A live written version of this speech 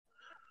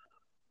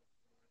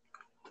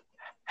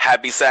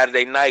Happy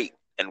Saturday night,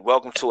 and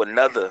welcome to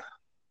another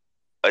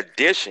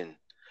edition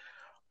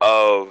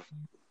of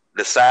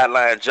the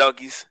Sideline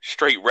Junkies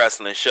Straight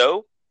Wrestling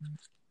Show.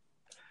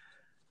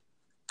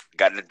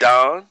 Got the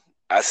Don.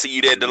 I see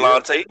you there,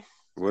 Delonte.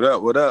 What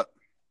up? What up?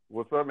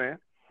 What's up, man?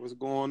 What's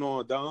going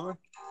on, Don?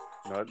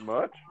 Not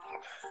much.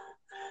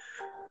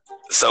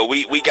 So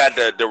we got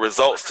the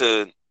results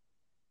to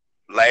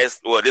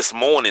this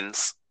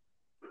morning's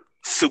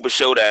Super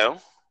Showdown.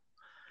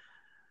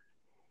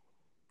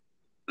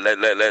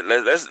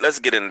 Let's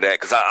get into that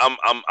because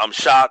I'm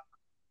shocked.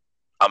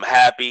 I'm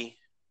happy.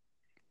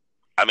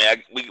 I mean,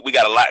 we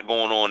got a lot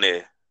going on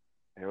there.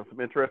 There were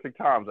some interesting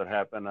times that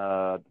happened,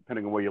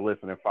 depending on where you're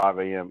listening, 5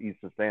 a.m.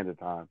 Eastern Standard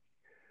Time.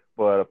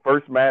 But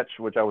first match,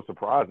 which I was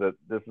surprised that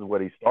this is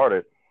what he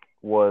started,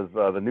 was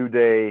the New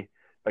Day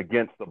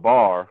against the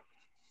Bar.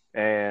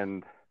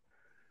 And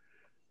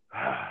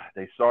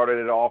they started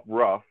it off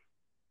rough,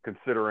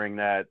 considering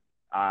that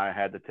I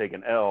had to take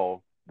an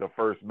L the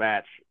first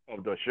match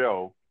of the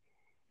show.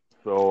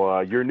 So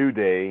your New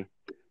Day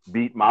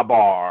beat my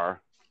Bar.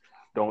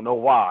 Don't know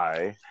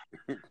why.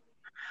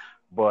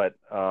 But,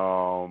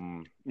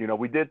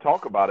 we did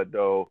talk about it,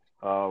 though,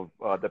 of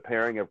the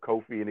pairing of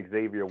Kofi and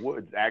Xavier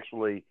Woods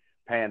actually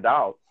panned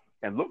out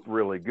and looked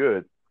really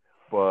good.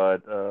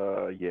 But,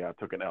 I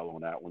took an L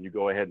on that one. You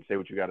go ahead and say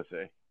what you got to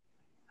say.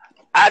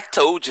 I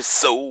told you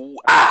so.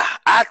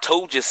 I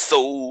told you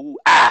so.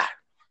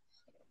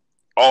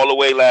 All the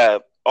way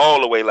live.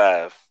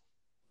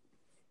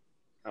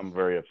 I'm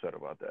very upset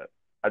about that.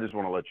 I just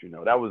want to let you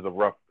know. That was a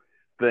rough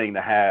thing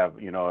to have,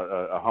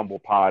 a humble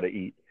pie to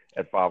eat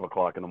at 5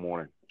 o'clock in the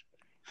morning.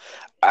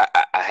 I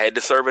had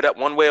to serve it up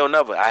one way or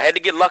another. I had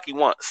to get lucky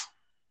once.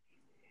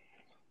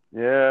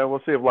 Yeah,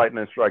 we'll see if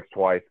lightning strikes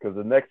twice, because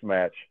the next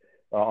match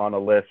on the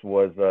list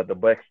was the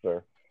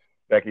Baxter,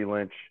 Becky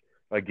Lynch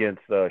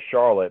against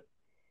Charlotte.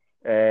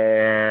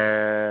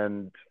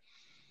 And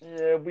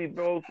we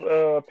both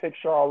picked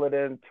Charlotte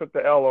and took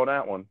the L on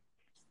that one.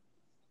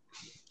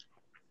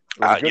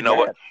 You know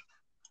what?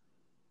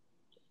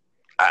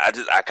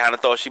 I kind of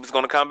thought she was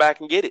going to come back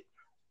and get it.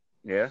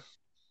 Yeah.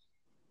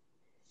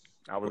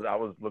 I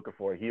was looking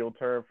for a heel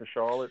turn for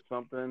Charlotte,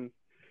 something,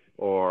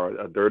 or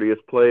a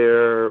dirtiest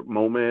player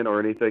moment or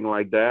anything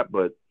like that,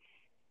 but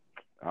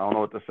I don't know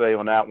what to say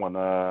on that one.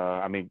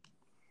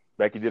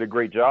 Becky did a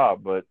great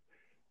job, but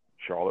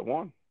Charlotte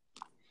won.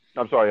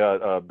 I'm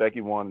sorry,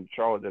 Becky won.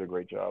 Charlotte did a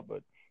great job,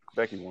 but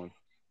Becky won.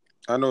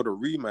 I know the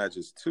rematch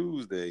is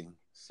Tuesday,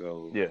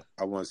 so yeah,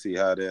 I want to see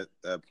how that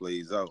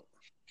plays out.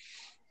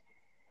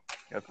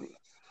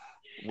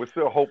 We're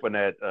still hoping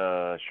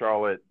that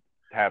Charlotte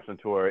taps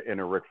into her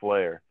inner Ric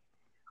Flair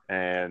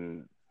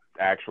and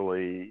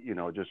actually,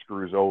 just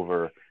screws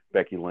over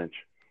Becky Lynch.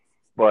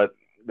 But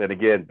then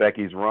again,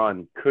 Becky's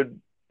run could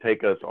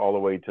take us all the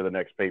way to the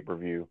next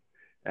pay-per-view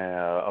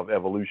of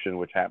Evolution,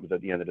 which happens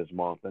at the end of this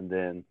month, and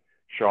then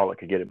Charlotte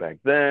could get it back.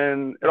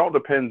 Then it all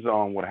depends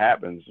on what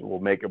happens. We'll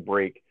make a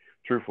break,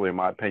 truthfully, in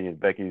my opinion,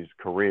 Becky's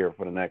career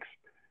for the next,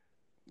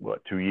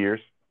 2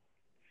 years?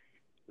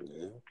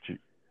 Yeah.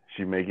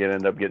 She may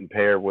end up getting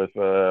paired with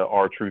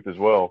R-Truth as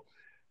well,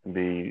 and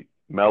be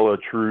Mella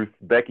Truth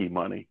Becky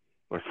money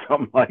or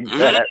something like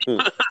that.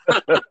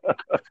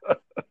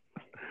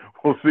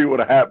 We'll see what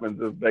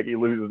happens if Becky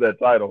loses that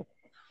title.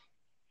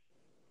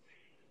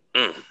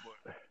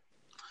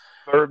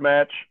 Third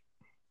match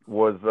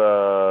was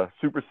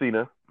Super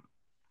Cena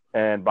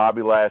and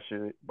Bobby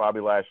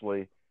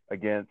Lashley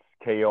against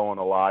KO and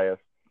Elias.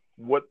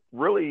 What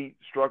really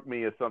struck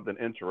me as something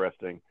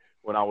interesting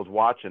when I was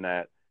watching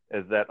that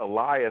is that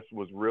Elias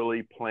was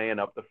really playing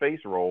up the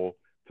face role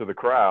to the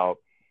crowd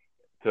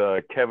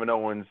to Kevin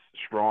Owens'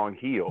 strong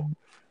heel,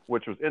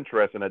 which was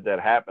interesting that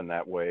happened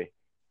that way,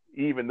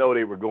 even though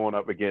they were going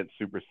up against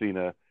Super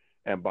Cena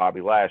and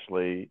Bobby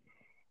Lashley,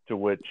 to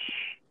which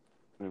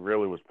it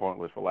really was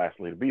pointless for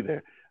Lashley to be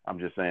there. I'm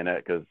just saying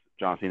that because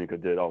John Cena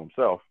could do it all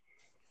himself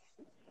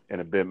in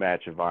a big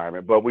match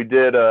environment. But we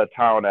did tie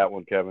on that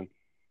one, Kevin.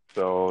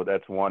 So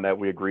that's one that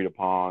we agreed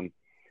upon,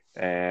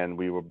 and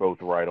we were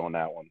both right on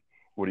that one.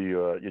 What are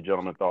your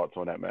gentlemen thoughts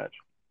on that match?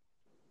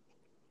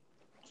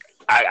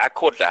 I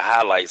caught the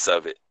highlights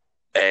of it,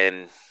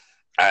 and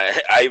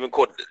I even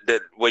caught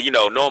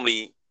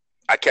normally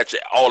I catch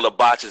all the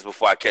botches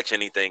before I catch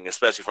anything,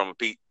 especially from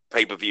a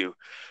pay-per-view.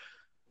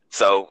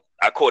 So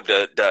I caught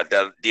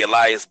the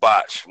Elias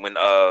botch when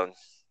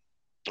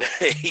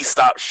he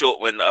stopped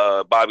short when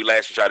Bobby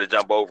Lashley tried to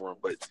jump over him,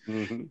 but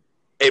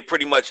it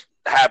pretty much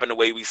happened the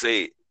way we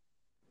said.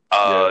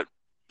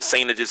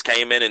 Cena just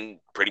came in and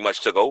pretty much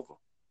took over.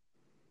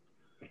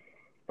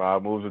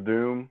 5 moves of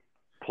doom,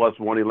 plus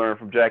one he learned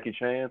from Jackie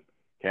Chan.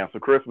 Cancel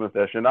Christmas,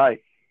 that's your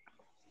night.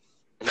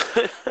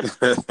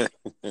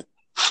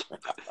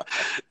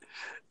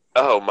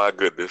 Oh my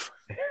goodness.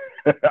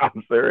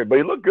 I'm sorry, but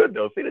he looked good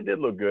though. Cena did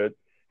look good.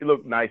 He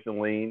looked nice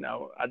and lean.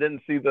 I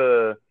didn't see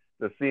the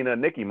Cena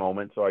Nikki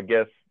moment, so I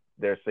guess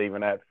they're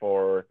saving that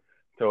for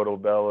Total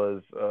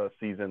Bella's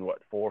season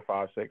 4,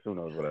 5, 6, who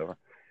knows, whatever.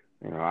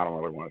 I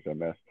don't really want to say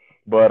mess,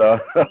 but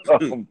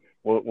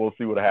we'll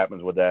see what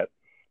happens with that.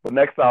 But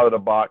next out of the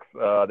box,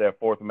 that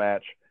fourth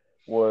match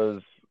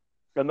was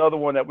another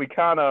one that we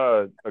kind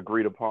of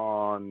agreed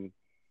upon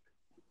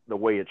the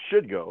way it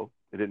should go.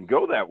 It didn't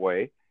go that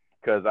way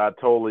because I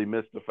totally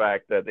missed the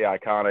fact that the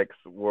Iconics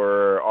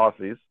were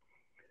Aussies.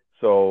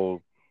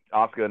 So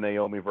Asuka and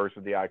Naomi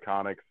versus the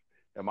Iconics.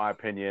 In my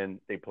opinion,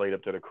 they played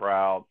up to the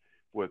crowd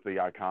with the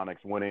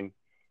Iconics winning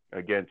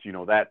against,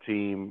 that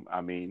team.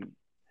 I mean,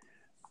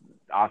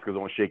 Asuka's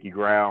on shaky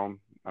ground.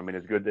 I mean,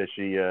 it's good that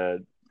she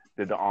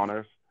did the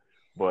honors,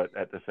 but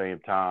at the same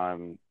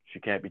time, she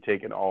can't be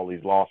taking all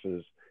these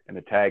losses in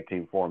the tag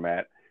team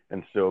format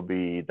and still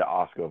be the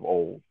Asuka of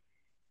old.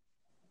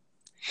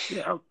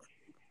 Yeah.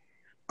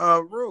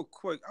 Real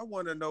quick, I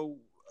want to know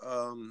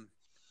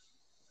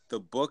the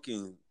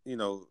booking,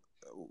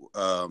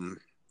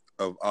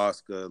 of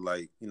Asuka.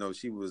 Like,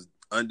 she was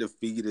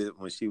undefeated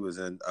when she was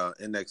in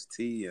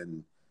NXT,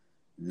 and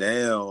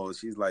now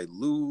she's like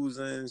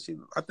losing.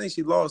 I think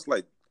she lost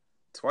like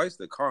twice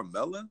to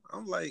Carmella.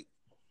 I'm like,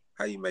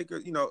 how you make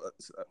her,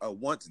 a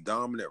once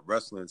dominant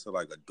wrestler into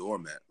like a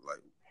doormat? Like,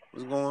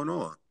 what's going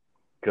on?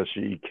 Because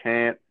she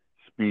can't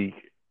speak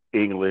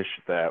English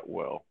that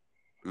well.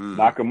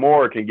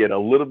 Nakamura can get a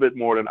little bit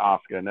more than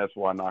Asuka, and that's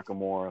why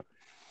Nakamura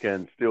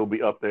can still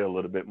be up there a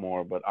little bit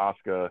more. But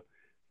Asuka,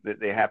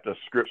 they have to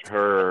script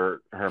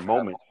her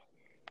moments,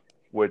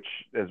 which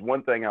is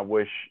one thing I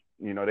wish,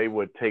 they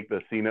would take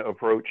the Cena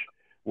approach,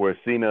 where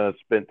Cena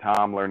spent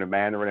time learning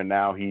Mandarin, and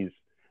now he's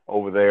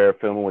over there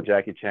filming with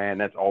Jackie Chan.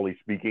 That's all he's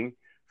speaking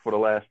for the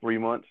last 3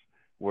 months.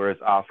 Whereas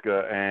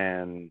Asuka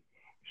and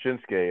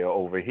Shinsuke are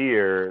over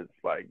here.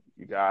 It's like,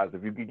 you guys,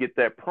 if you could get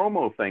that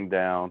promo thing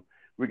down,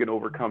 we can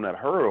overcome that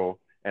hurdle,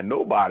 and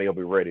nobody will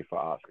be ready for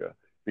Asuka,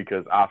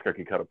 because Asuka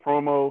can cut a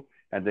promo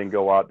and then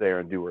go out there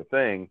and do her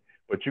thing.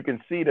 But you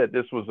can see that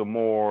this was a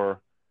more,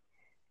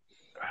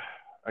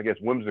 I guess,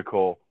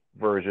 whimsical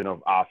version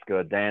of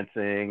Asuka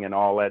dancing and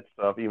all that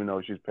stuff, even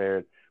though she's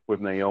paired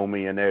with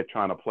Naomi and they're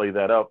trying to play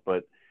that up.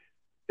 But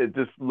it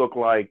just looked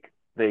like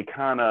they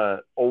kind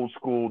of old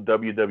school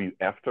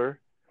WWF'd her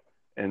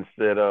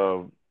instead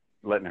of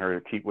letting her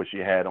keep what she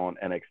had on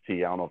NXT.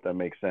 I don't know if that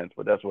makes sense,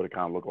 but that's what it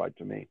kind of looked like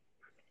to me.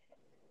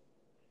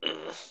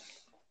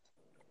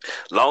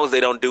 Long as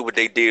they don't do what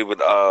they did with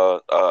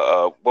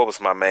what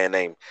was my man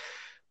name,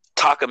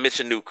 Taka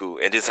Michinoku,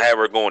 and just have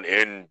her going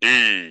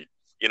indeed.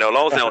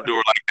 Long as they don't do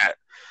her like that.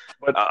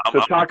 But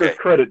to Taka's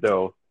credit,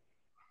 though,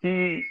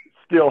 he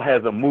still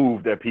has a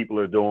move that people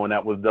are doing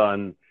that was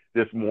done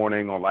this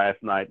morning or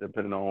last night,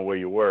 depending on where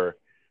you were.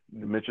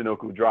 The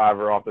Michinoku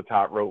driver off the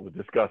top rope was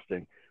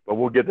disgusting, but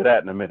we'll get to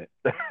that in a minute.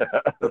 Because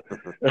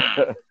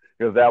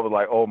that was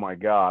like, oh my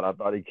God, I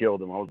thought he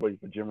killed him. I was waiting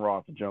for Jim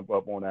Ross to jump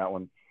up on that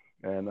one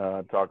and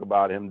talk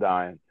about him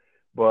dying.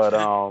 But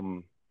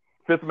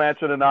fifth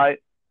match of the night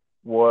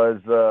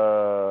was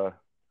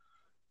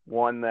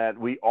one that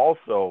we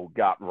also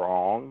got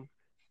wrong.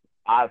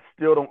 I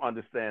still don't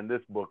understand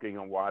this booking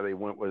and why they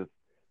went with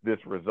this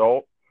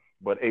result.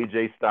 But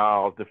AJ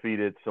Styles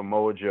defeated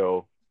Samoa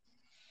Joe,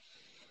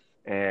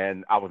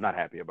 and I was not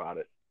happy about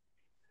it.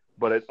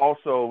 But it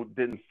also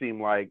didn't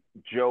seem like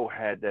Joe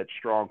had that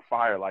strong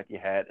fire like he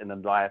had in the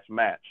last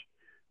match,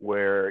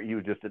 where he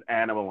was just an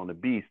animal and a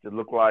beast. It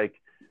looked like,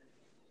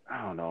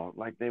 I don't know,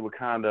 like they were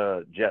kind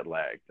of jet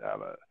lagged.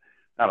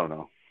 I don't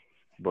know.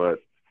 But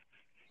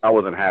I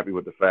wasn't happy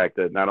with the fact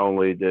that not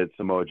only did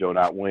Samoa Joe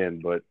not win,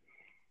 but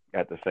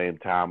at the same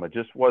time, it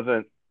just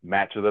wasn't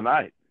match of the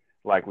night.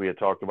 Like we had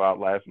talked about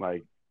last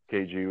night,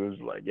 KG was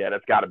like, yeah,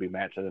 that's got to be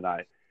match of the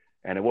night.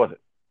 And it wasn't.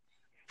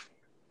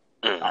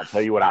 I'll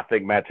tell you what I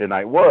think match of the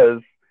night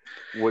was,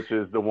 which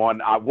is the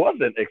one I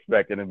wasn't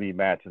expecting to be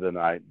match of the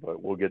night,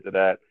 but we'll get to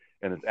that.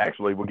 And it's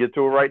actually, we'll get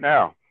to it right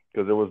now,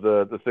 because it was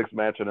the sixth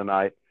match of the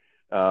night.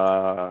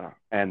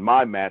 And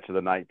my match of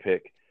the night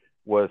pick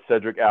was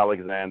Cedric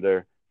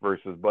Alexander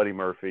versus Buddy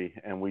Murphy.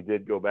 And we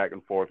did go back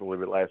and forth a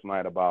little bit last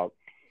night about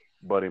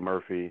Buddy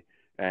Murphy.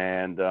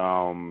 And,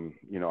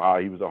 how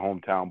he was a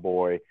hometown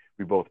boy.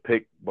 We both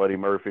picked Buddy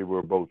Murphy. We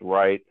were both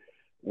right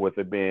with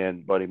it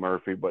being Buddy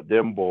Murphy. But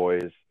them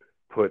boys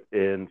put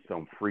in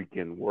some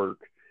freaking work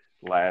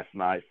last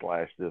night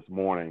 / this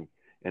morning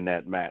in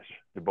that match.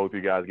 Did both of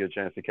you guys get a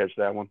chance to catch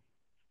that one?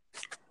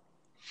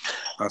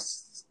 I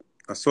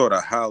saw the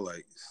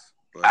highlights.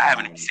 But, I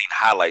haven't even seen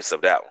highlights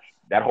of that one.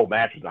 That whole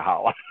match is a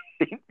highlight.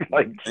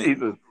 Like,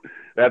 Jesus.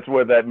 That's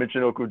where that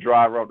Michinoku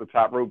driver off the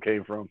top rope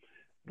came from.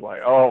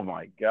 Like, oh,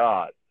 my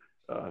God.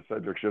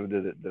 Cedric should have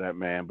did it to that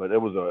man. But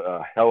it was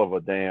a hell of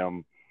a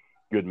damn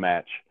good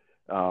match.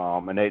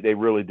 And they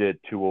really did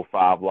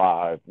 205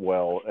 Live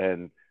well.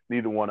 And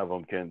neither one of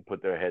them can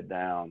put their head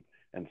down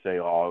and say,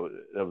 oh,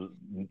 there was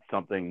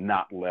something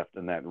not left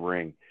in that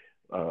ring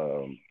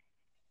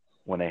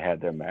when they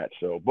had their match.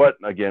 So, but,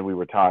 again, we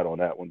were tied on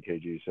that one,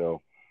 KG.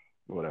 So,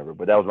 whatever.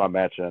 But that was my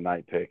match of the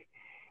night pick.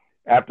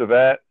 After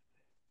that,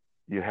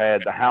 you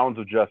had the Hounds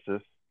of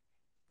Justice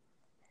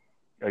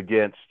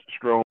against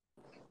Strowman.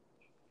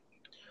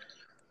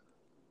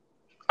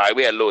 All right,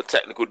 we had a little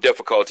technical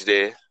difficulty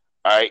there.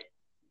 All right.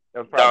 That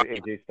was probably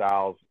AJ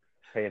Styles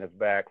paying us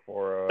back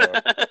for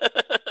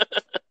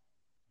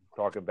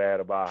talking bad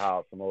about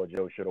how Samoa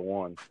Joe should have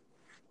won.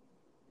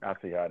 I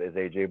see how it is,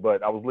 AJ.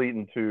 But I was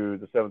leading to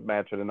the 7th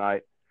match of the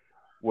night,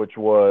 which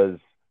was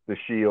the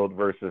Shield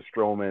versus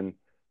Strowman,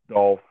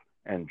 Dolph,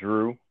 and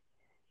Drew.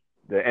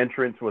 The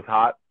entrance was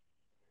hot.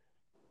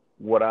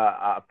 What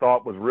I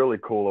thought was really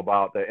cool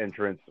about the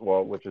entrance,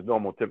 well, which is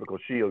normal, typical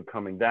Shield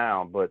coming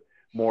down, but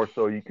more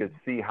so you could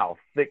see how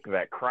thick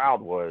that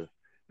crowd was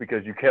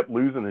because you kept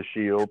losing the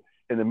Shield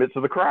in the midst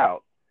of the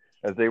crowd.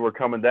 As they were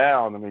coming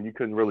down, I mean, you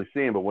couldn't really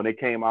see them, but when they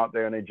came out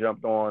there and they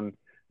jumped on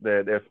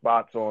their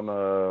spots on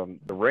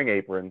the ring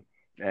apron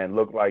and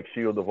looked like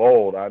Shield of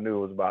old, I knew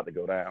it was about to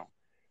go down.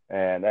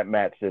 And that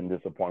match didn't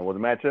disappoint. It was a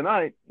match of the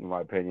night, in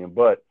my opinion.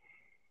 But,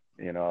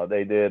 you know,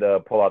 they did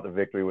pull out the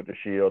victory with the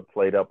Shield,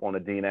 played up on a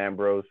Dean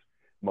Ambrose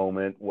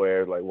moment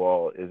where, like,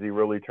 well, is he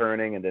really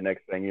turning? And the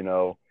next thing you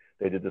know,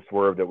 they did the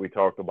swerve that we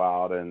talked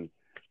about, and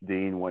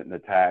Dean went and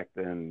attacked.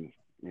 And,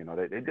 you know,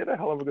 they did a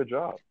hell of a good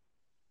job.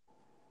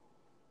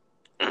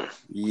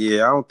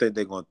 Yeah, I don't think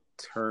they're going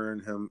to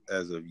turn him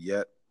as of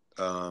yet.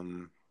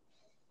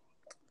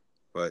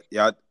 But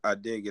yeah, I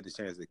did get a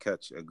chance to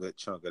catch a good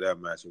chunk of that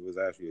match. It was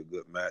actually a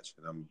good match,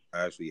 and I'm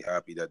actually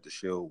happy that the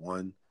Shield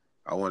won.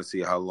 I want to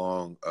see how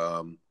long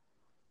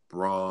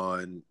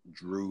Braun,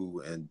 Drew,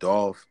 and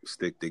Dolph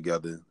stick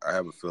together. I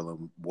have a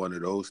feeling one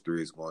of those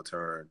three is going to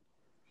turn.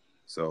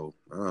 So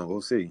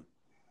we'll see.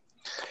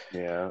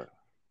 Yeah.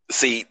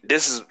 See,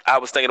 I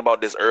was thinking about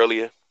this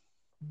earlier,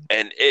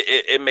 and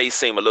it may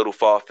seem a little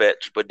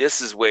far-fetched, but this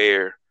is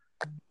where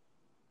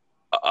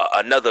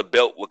another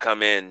belt would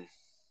come in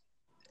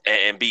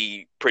and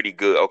be pretty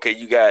good. Okay,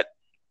 you got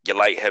your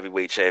light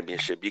heavyweight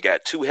championship. You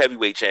got 2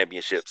 heavyweight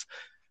championships,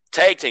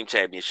 tag team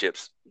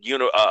championships. You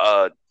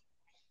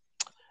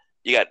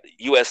got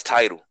U.S.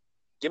 title.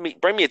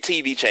 Bring me a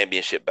TV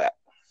championship back.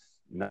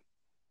 No,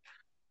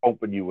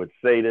 hoping you would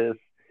say this,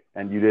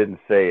 and you didn't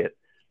say it.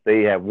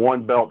 They have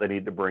one belt they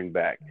need to bring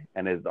back,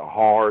 and it's the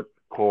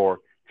Hardcore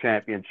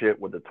Championship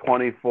with the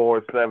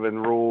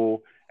 24/7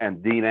 rule,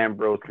 and Dean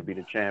Ambrose could be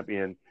the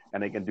champion,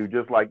 and they can do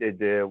just like they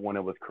did when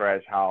it was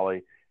Crash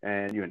Holly,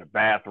 and you're in the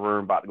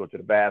bathroom, about to go to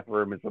the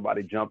bathroom, and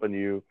somebody jumping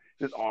you,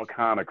 just all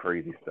kind of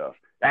crazy stuff.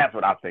 That's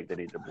what I think they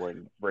need to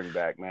bring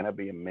back, man. That'd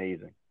be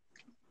amazing.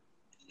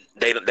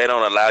 They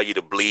don't allow you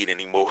to bleed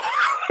anymore,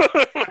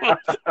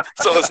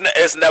 so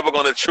it's never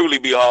going to truly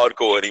be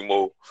hardcore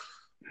anymore.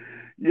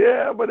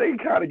 Yeah, but they can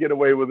kind of get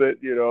away with it.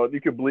 You know,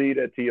 you could bleed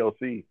at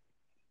TLC.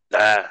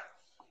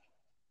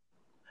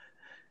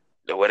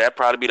 Well, that'd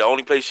probably be the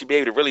only place you'd be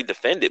able to really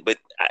defend it. But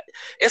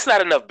it's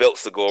not enough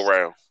belts to go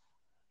around.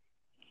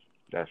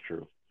 That's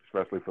true,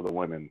 especially for the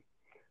women.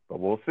 But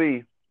we'll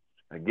see.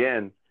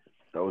 Again,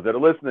 those that are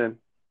listening,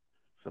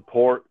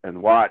 support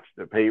and watch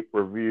the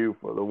pay-per-view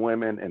for the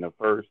women in the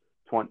first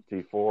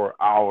 24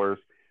 hours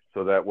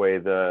so that way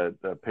the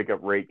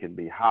pickup rate can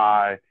be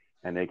high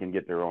and they can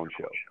get their own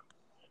show.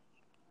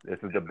 This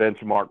is the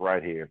benchmark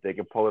right here. If they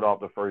can pull it off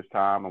the first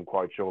time, I'm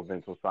quite sure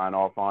Vince will sign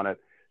off on it.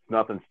 There's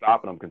nothing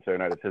stopping them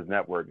considering that it's his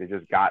network.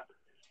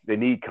 They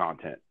need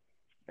content.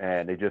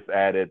 And they just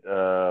added,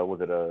 a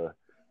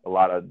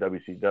lot of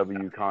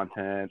WCW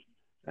content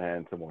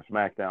and some more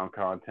SmackDown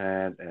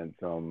content and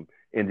some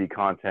indie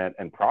content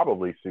and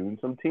probably soon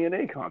some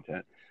TNA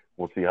content.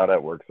 We'll see how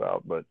that works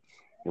out. But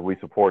if we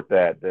support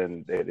that,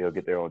 then they'll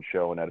get their own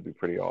show, and that'll be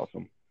pretty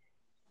awesome.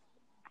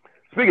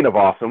 Speaking of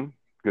awesome,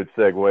 good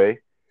segue.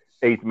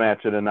 8th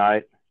match of the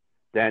night,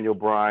 Daniel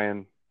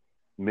Bryan,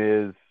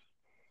 Miz,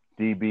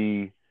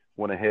 DB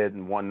went ahead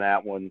and won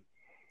that one.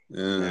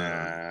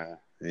 Yeah.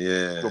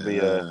 It's going to be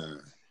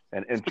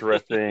an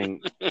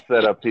interesting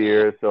setup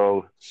here.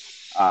 So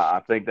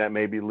I think that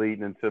may be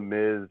leading into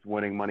Miz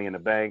winning Money in the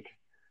Bank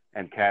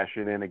and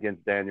cashing in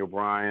against Daniel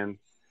Bryan.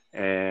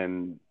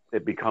 And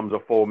it becomes a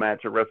full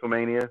match at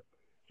WrestleMania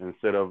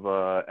instead of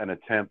an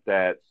attempt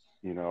that,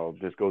 you know,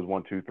 just goes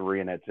 1, 2,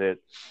 3, and that's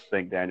it. I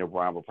think Daniel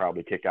Bryan will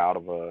probably kick out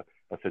of a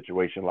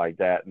situation like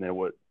that, and then it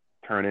would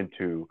turn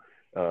into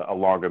a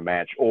longer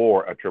match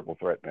or a triple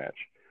threat match.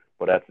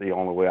 But that's the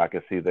only way I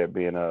can see there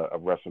being a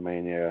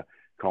WrestleMania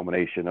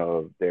culmination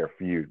of their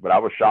feud. But I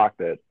was shocked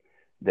that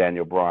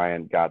Daniel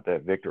Bryan got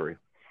that victory.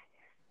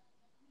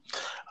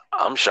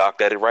 I'm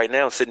shocked at it right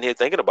now, sitting here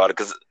thinking about it,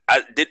 because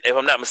if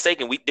I'm not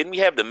mistaken, didn't we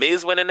have the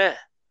Miz winning that?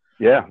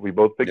 Yeah, we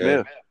both picked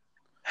Miz.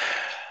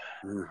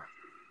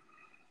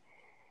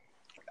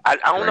 I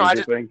don't know. I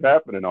just things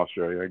happen in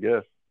Australia, I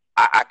guess.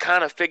 I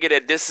kind of figured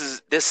that this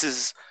is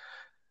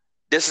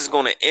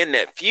going to end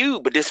that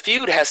feud, but this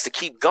feud has to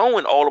keep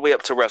going all the way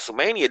up to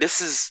WrestleMania.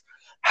 This is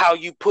how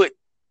you put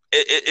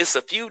it's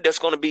a feud that's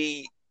going to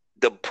be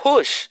the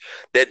push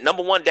that,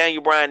 number one,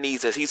 Daniel Bryan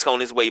needs as he's on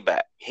his way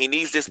back. He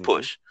needs this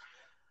push.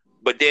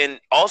 But then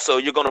also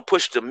you're going to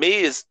push the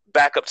Miz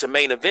back up to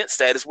main event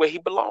status where he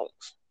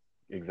belongs.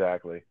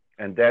 Exactly.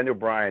 And Daniel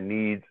Bryan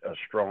needs a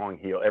strong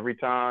heel. Every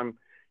time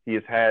he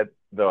has had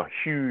the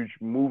huge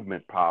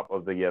movement pop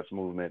of the Yes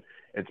Movement,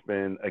 it's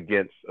been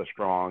against a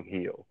strong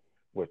heel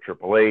with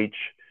Triple H,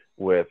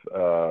 with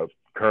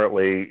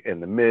currently in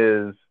The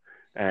Miz,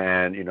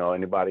 And,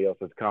 anybody else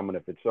that's coming,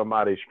 if it's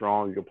somebody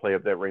strong, you can play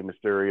up that Rey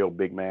Mysterio,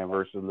 big man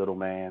versus little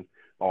man,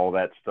 all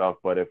that stuff.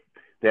 But if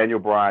Daniel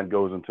Bryan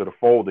goes into the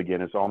fold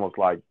again, it's almost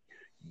like,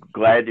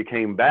 glad you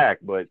came back,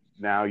 but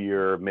now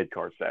you're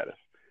mid-card status.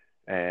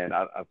 And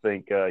I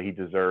think he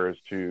deserves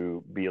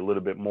to be a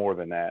little bit more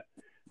than that.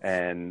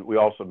 And we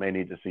also may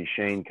need to see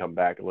Shane come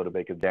back a little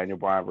bit, because Daniel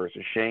Bryan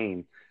versus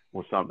Shane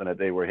was something that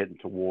they were hitting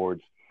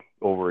towards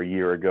over a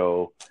year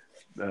ago.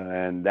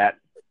 And that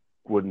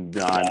I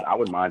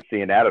wouldn't mind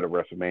seeing that at a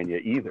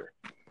WrestleMania either.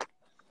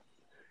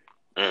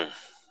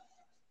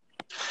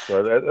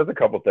 So there's a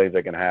couple of things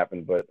that can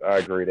happen, but I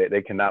agree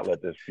they cannot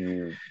let this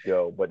feud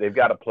go, but they've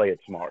got to play it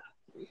smart.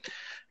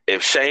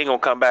 If Shane gonna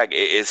come back,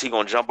 is he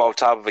gonna jump off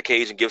top of a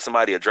cage and give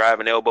somebody a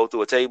driving elbow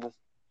through a table?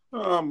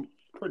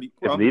 Pretty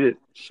well. If needed.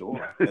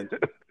 Sure.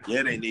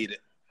 Yeah, they need it.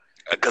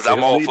 Because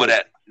I'm all for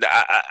that.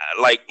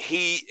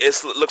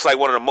 Looks like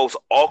one of the most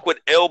awkward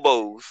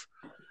elbows,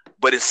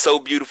 but it's so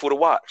beautiful to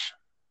watch.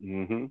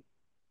 Mm-hmm.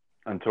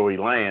 Until he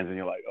lands, and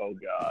you're like, oh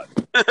God.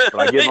 But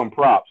I give him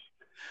props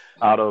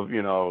out of,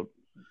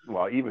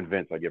 even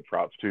Vince, I give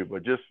props too,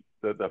 but just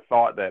the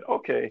thought that,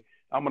 okay,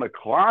 I'm going to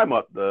climb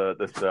up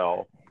the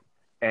cell,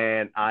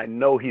 and I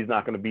know he's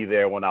not going to be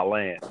there when I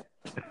land.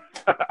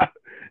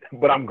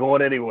 But I'm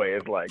going anyway.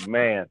 It's like,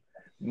 man,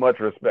 much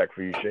respect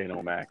for you, Shane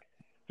O'Mac,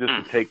 just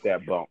to take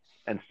that bump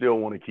and still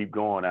want to keep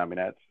going. I mean,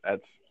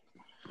 that's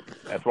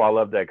why I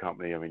love that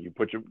company. I mean, you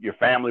put your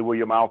family where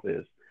your mouth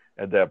is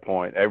at that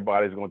point.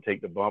 Everybody's going to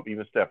take the bump.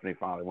 Even Stephanie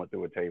finally went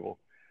through a table.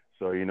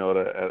 So,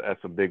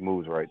 that's some big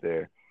moves right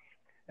there.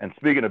 And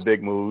speaking of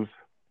big moves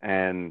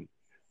and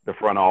the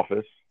front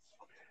office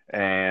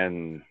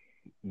and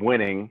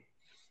winning,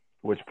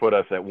 which put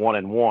us at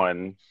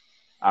 1-1,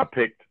 I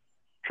picked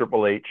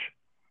Triple H.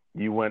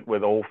 You went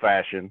with old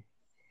fashioned,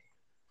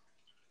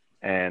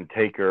 and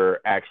Taker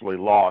actually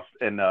lost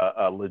in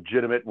a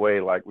legitimate way,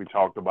 like we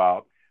talked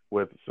about,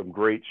 with some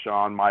great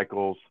Shawn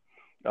Michaels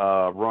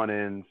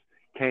run-ins.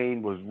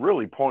 Kane was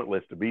really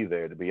pointless to be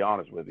there, to be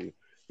honest with you.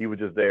 He was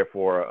just there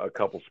for a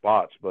couple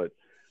spots, but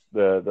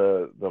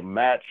the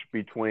match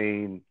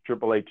between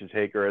Triple H and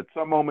Taker at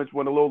some moments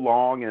went a little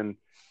long, and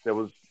there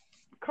was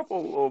a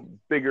couple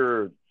of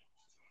bigger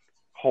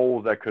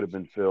holes that could have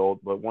been filled.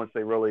 But once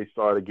they really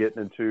started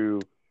getting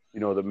into,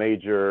 the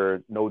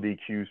major no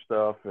DQ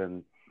stuff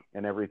and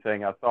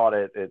everything, I thought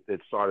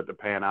it started to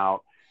pan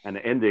out, and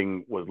the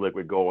ending was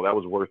liquid gold. That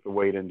was worth the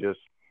wait, and just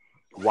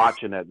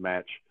watching that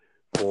match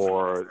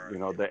for,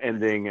 the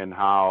ending and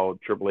how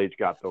Triple H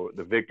got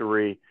the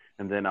victory.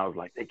 And then I was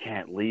like, they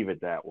can't leave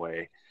it that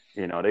way.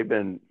 They've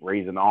been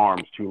raising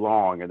arms too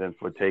long. And then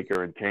for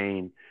Taker and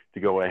Kane to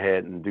go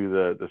ahead and do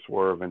the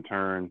swerve and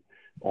turn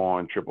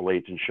on Triple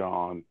H and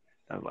Shawn,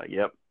 I was like,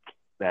 yep,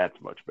 that's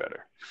much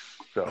better.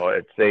 So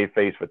it saved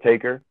face for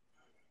Taker.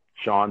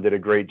 Shawn did a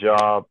great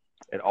job.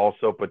 It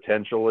also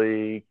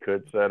potentially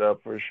could set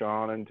up for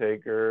Shawn and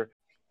Taker.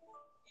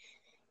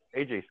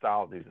 AJ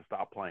Styles needs to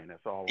stop playing.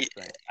 That's all I'm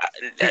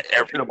saying.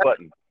 Every a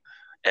button.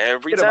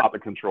 Every Get time. him out the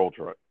control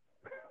truck.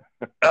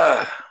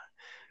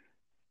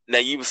 Now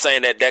you were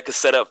saying that could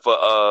set up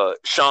for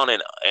Shawn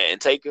and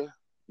Taker?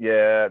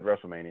 Yeah, at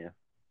WrestleMania.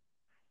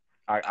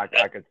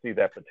 I could see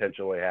that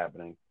potentially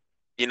happening.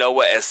 You know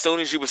what? As soon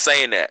as you were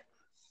saying that,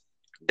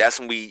 that's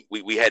when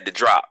we had to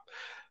drop.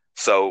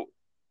 So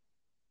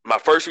my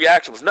first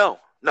reaction was no,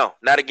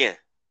 not again.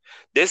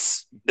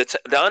 The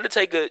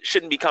Undertaker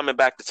shouldn't be coming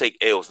back to take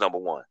L's, number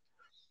one.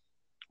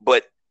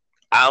 But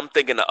I'm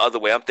thinking the other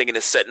way. I'm thinking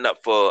it's setting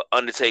up for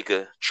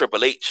Undertaker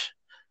Triple H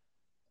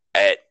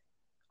at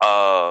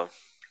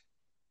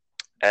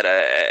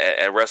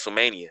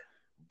WrestleMania.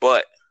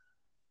 But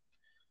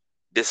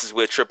this is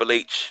where Triple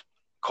H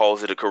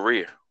calls it a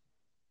career.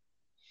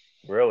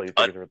 Really? You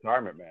think it's a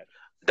retirement match?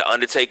 The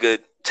Undertaker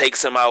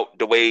takes him out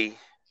the way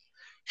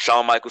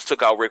Shawn Michaels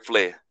took out Ric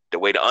Flair, the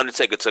way the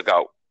Undertaker took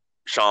out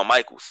Shawn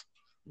Michaels,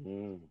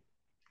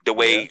 the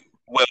way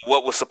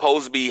what was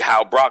supposed to be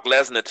how Brock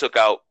Lesnar took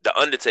out the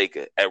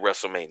Undertaker at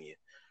WrestleMania,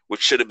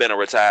 which should have been a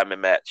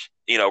retirement match,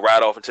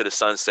 right off into the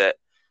sunset.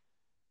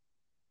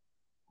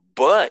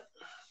 But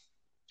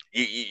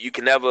you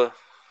can never,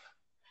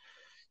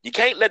 you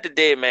can't let the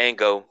dead man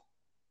go.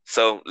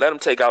 So let him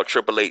take out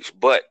Triple H.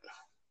 But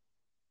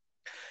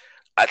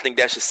I think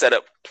that should set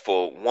up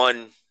for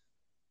one,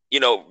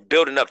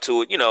 building up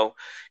to it,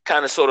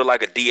 kind of sort of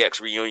like a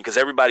DX reunion, because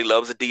everybody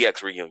loves a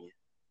DX reunion.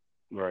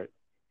 Right.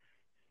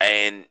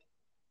 And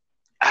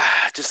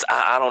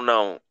I don't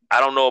know. I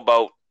don't know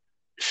about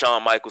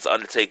Shawn Michaels,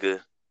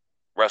 Undertaker,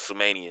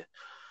 WrestleMania.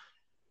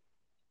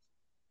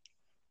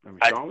 I mean,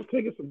 Shawn was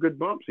taking some good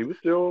bumps. He was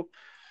still,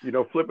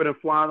 flipping and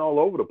flying all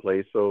over the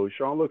place. So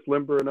Shawn looks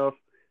limber enough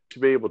to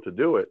be able to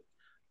do it.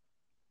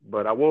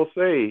 But I will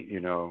say,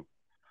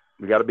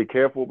 we got to be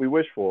careful what we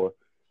wish for,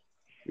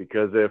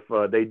 because if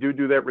they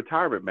do that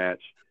retirement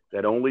match,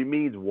 that only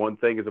means one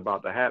thing is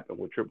about to happen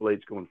with Triple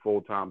H going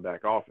full-time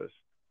back office.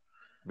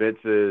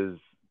 Vince is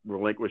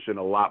relinquishing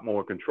a lot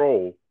more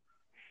control,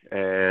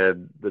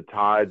 and the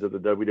tides of the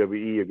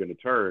WWE are going to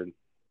turn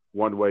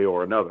one way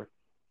or another.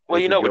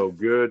 Well, It could go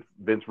good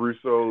Vince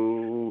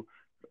Russo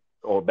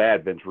or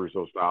bad Vince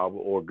Russo style,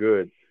 or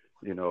good,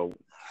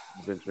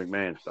 Vince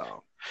McMahon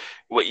style.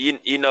 Well,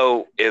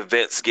 if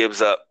Vince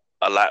gives up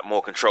a lot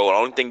more control, the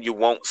only thing you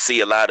won't see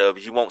a lot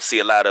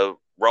of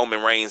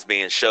Roman Reigns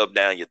being shoved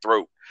down your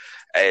throat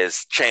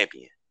as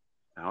champion.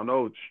 I don't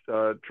know.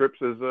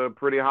 Trips is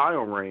pretty high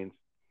on Reigns.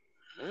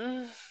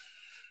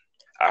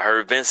 I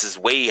heard Vince is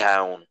way high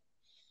on.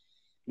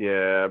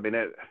 Yeah, I mean,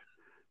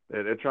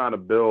 they're trying to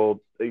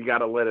build. You got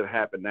to let it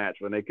happen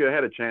naturally. And they could have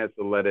had a chance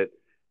to let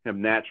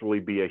him naturally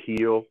be a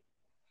heel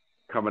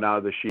coming out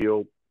of the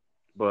Shield,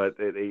 but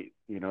they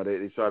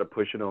started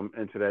pushing him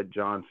into that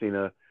John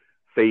Cena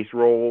face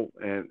role,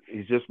 and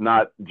he's just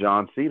not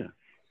John Cena.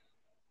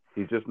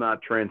 He's just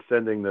not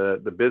transcending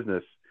the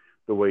business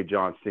the way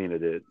John Cena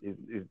did.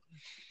 He's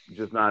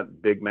just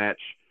not big match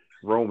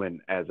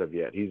Roman as of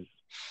yet. He's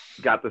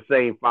got the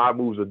same 5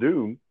 moves of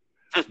doom,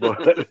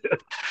 but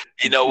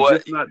you know what?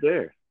 He's just not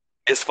there.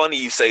 It's funny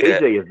you say AJ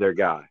that. AJ is their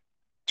guy.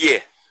 Yeah,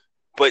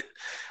 but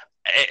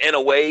in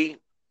a way,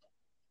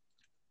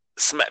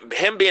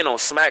 him being on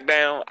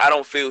SmackDown, I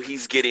don't feel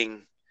he's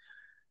getting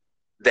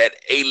that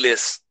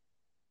A-list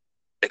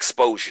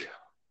exposure.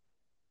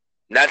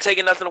 Not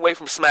taking nothing away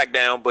from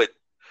SmackDown, but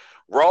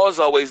Raw's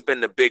always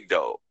been the big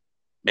dog.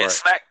 And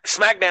Right.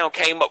 SmackDown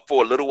came up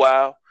for a little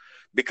while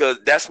because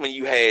that's when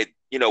you had,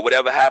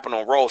 whatever happened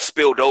on Raw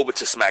spilled over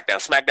to SmackDown.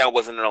 SmackDown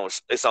wasn't on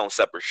its own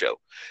separate show.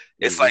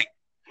 It's like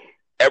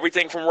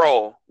everything from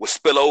Raw would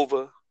spill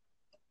over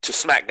to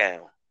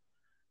SmackDown.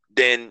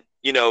 Then,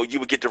 you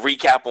would get the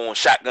recap on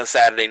Shotgun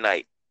Saturday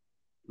Night.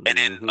 And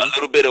then a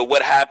little bit of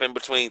what happened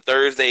between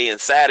Thursday and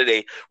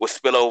Saturday would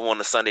spill over on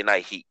the Sunday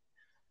Night Heat.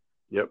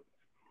 Yep.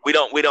 We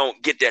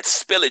don't get that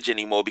spillage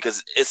anymore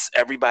because it's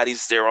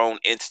everybody's their own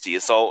entity.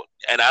 It's all,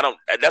 and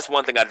that's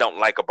one thing I don't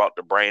like about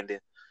the branding,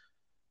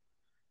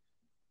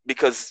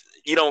 because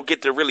you don't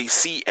get to really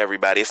see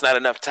everybody. It's not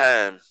enough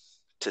time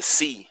to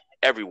see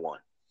everyone.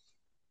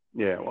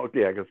 Yeah, well,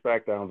 yeah, because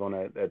SmackDown's on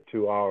that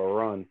 2-hour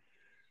run,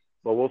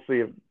 but we'll see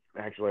if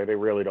actually they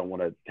really don't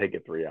want to take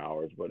it 3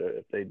 hours. But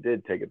if they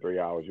did take it 3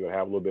 hours, you'll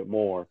have a little bit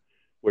more,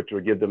 which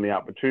would give them the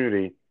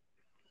opportunity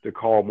to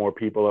call more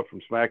people up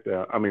from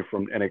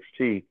from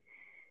NXT,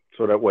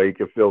 so that way you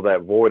can fill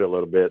that void a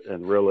little bit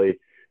and really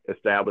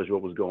establish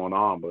what was going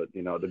on. But,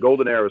 the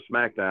golden era of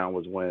SmackDown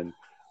was when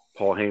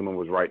Paul Heyman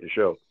was writing the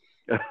show.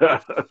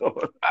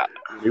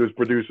 He was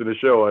producing the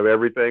show. I mean,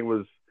 everything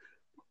was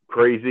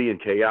crazy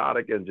and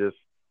chaotic, and just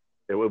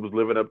it was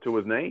living up to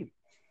his name.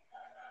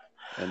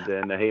 And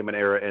then the Heyman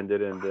era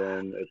ended, and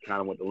then it kind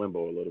of went to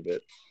limbo a little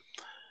bit.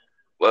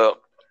 Well,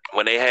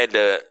 when they had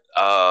to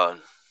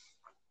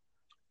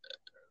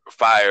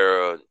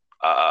fire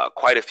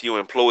quite a few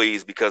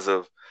employees because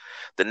of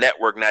the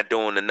network not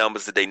doing the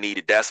numbers that they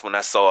needed, that's when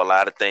I saw a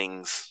lot of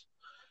things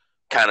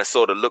kind of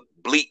sort of look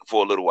bleak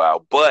for a little while.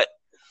 But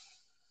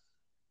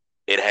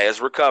it has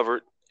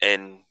recovered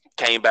and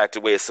came back to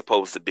where it's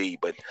supposed to be.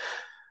 But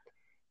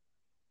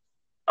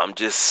I'm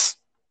just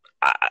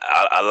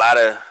a lot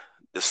of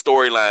the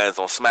storylines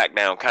on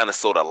SmackDown kind of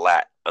sort of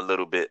lack a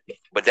little bit.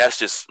 But that's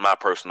just my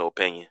personal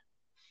opinion.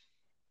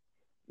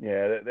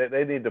 Yeah,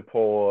 they need to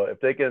pull, if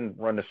they can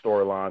run the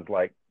storylines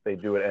like they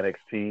do at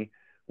NXT,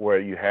 where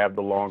you have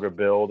the longer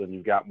build and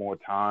you've got more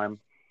time,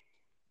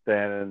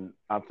 then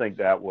I think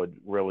that would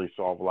really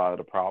solve a lot of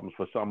the problems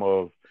for some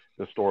of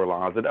the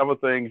storylines. And other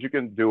things, you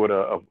can do it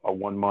a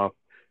 1 month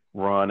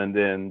run and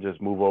then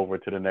just move over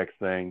to the next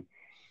thing.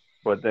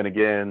 But then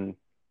again,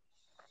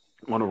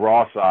 on the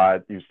Raw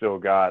side, you still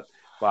got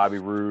Bobby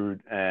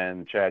Roode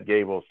and Chad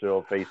Gable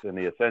still facing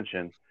the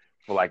Ascension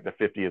for like the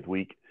 50th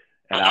week.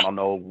 And I don't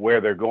know where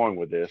they're going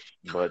with this,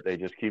 but they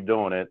just keep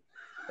doing it.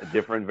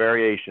 Different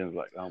variations,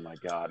 like, oh my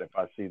God, if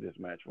I see this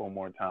match one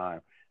more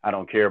time, I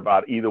don't care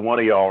about either one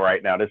of y'all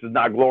right now. This is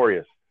not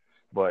glorious.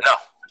 But no,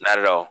 not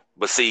at all.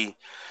 But see,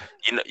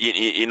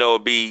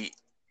 it'd be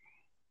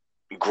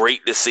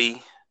great to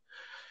see.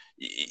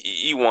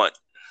 You want,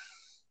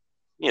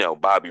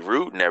 Bobby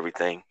Roode and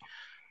everything,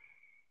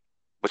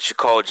 but you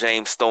call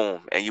James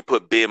Storm and you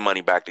put Big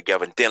Money back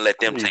together and then let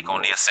them take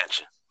on the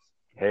Ascension.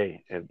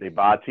 Hey, if they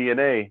buy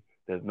TNA,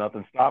 there's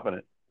nothing stopping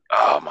it.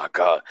 Oh my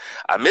God,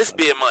 I miss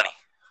Big Money.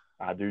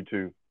 I do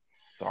too.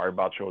 Sorry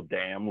about your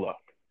damn luck.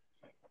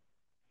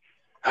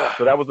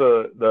 So that was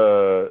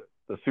the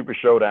Super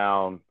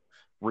Showdown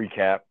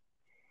recap.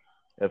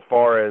 As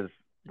far as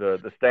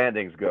the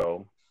standings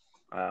go,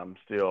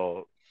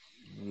 still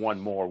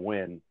one more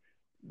win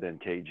than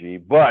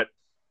KG. But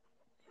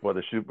for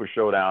the Super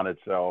Showdown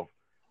itself,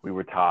 we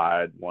were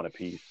tied, one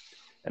apiece.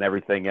 And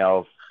everything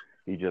else,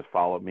 he just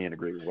followed me and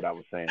agreed with what I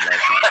was saying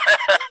last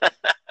night.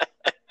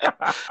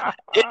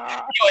 You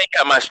ain't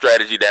got my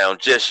strategy down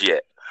just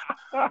yet.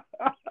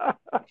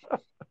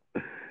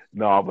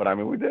 No, but I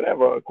mean, we did have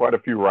quite a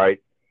few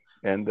right,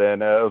 and then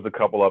there was a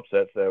couple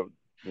upsets that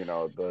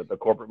the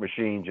corporate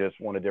machine just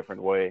went a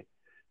different way,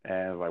 and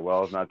I was like,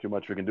 well, there's not too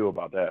much we can do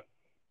about that.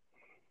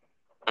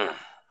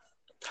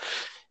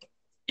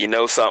 You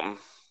know something?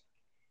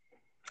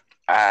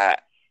 I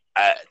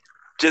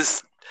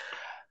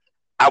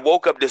I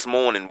woke up this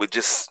morning with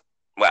just.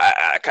 Well,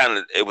 I kind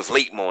of it was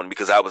late morning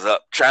because I was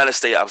up trying to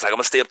stay. I was like, I'm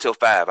gonna stay up till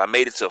 5. I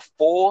made it to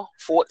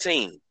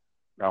 4:14.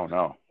 Oh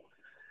no!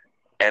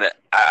 And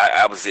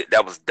I was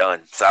that was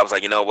done. So I was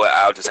like, you know what?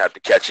 I'll just have to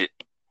catch it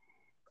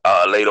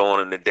later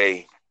on in the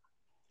day.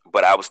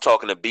 But I was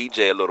talking to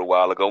BJ a little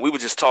while ago. We were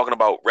just talking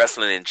about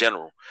wrestling in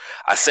general.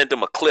 I sent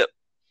him a clip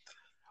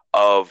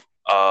of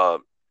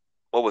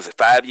what was it,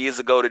 5 years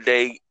ago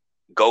today?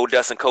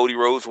 Goldust and Cody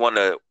Rhodes won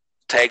the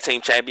tag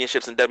team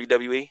championships in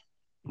WWE.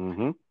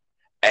 Mm-hmm.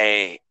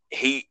 And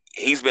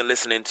he's been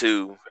listening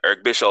to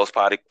Eric Bischoff's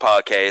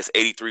podcast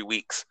 83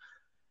 Weeks,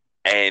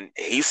 and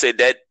he said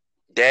that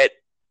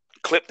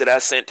clip that I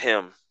sent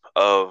him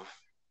of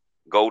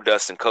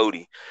Goldust and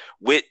Cody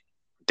with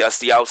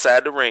Dusty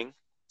outside the ring,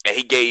 and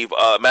he gave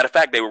matter of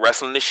fact, they were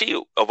wrestling the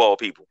Shield of all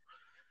people,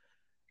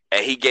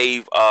 and he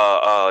gave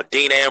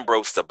Dean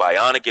Ambrose the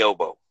bionic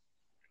elbow.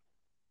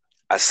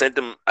 I sent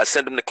him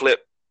the clip,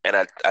 and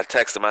I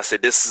texted him. I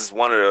said, this is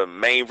one of the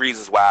main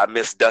reasons why I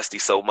miss Dusty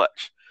so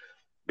much,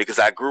 because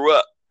I grew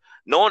up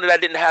knowing that I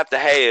didn't have to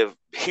have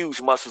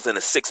huge muscles and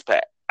a six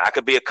pack. I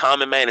could be a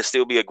common man and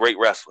still be a great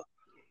wrestler.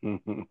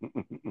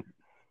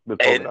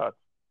 Polka dots.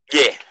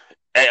 Yeah,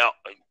 and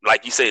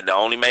like you said, the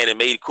only man that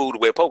made it cool to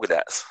wear polka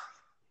dots.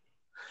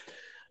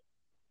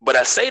 But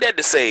I say that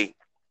to say,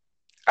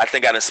 I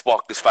think I done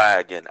sparked this fire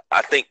again.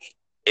 I think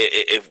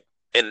if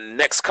in the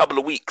next couple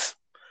of weeks,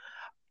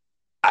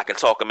 I can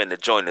talk him into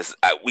joining us.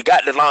 We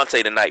got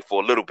Delonte tonight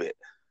for a little bit,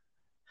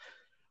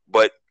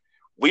 but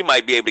we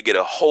might be able to get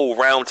a whole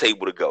round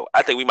table to go.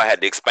 I think we might have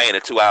to expand to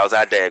 2 hours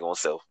our daggone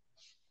self.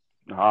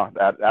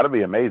 That'll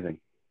be amazing.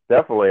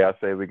 Definitely, I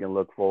say we can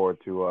look forward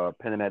to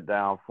pinning that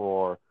down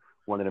for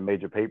one of the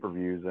major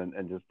pay-per-views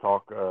and just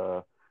talk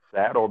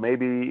that, or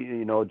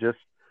maybe, just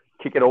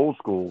kick it old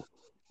school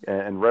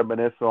and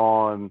reminisce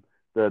on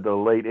the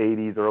late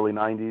 80s, early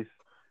 90s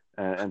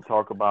and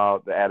talk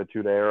about the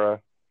Attitude Era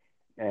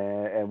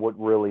and what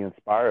really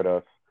inspired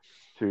us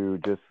to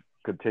just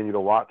continue to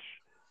watch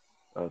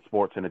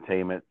sports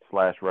entertainment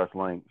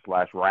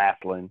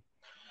 /wrestling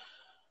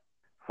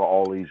for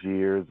all these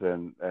years,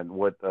 and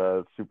what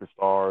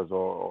superstars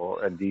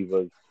and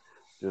divas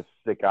just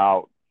stick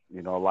out,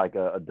 like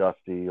a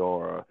Dusty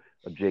or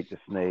a Jake the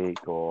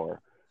Snake,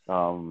 or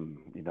some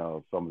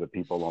of the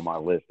people on my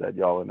list that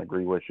y'all would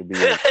agree with should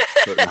be in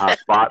certain hot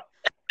spots.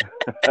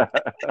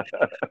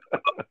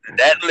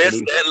 that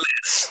list.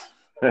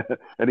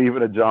 And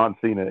even a John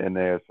Cena in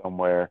there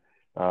somewhere,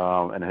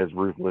 and his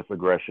ruthless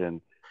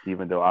aggression,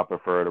 even though I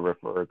prefer to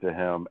refer to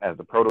him as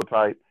the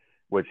Prototype,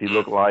 which he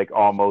looked like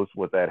almost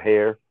with that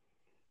hair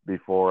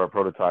before a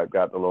Prototype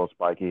got the little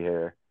spiky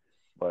hair.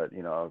 But,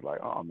 I was like,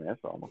 oh, man,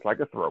 it's almost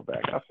like a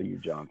throwback. I see you,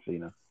 John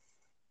Cena.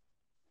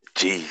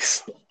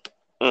 Jeez.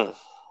 Mm.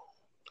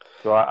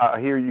 So I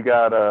hear you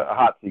got a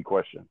hot seat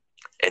question.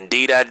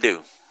 Indeed, I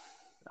do.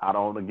 I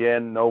don't,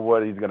 again, know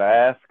what he's going to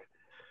ask.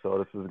 So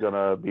this is going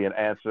to be an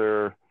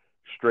answer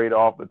straight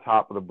off the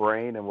top of the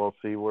brain, and we'll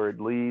see where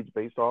it leads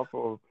based off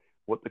of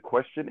what the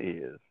question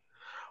is.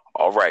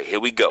 All right, here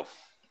we go.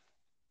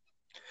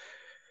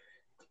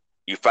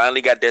 You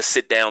finally got that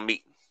sit-down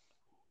meeting.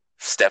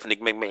 Stephanie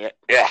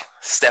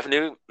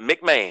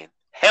McMahon,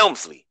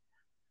 Helmsley,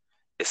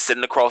 is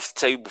sitting across the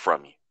table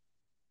from you.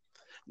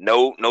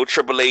 No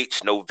Triple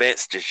H, no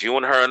Vince, just you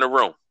and her in the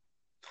room.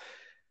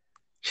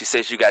 She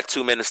says, you got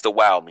 2 minutes to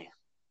wow me.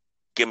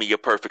 Give me your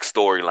perfect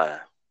storyline.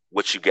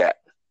 What you got?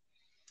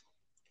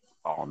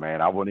 Oh, man,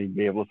 I wouldn't even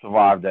be able to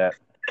survive that.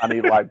 I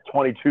need like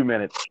 22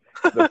 minutes.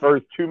 The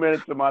first 2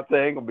 minutes of my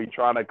thing will be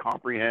trying to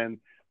comprehend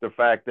the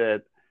fact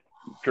that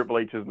Triple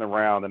H isn't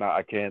around and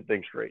I can't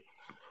think straight.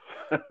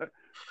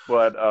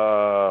 But,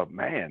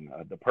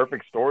 the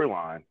perfect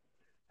storyline,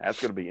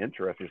 that's going to be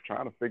interesting. Just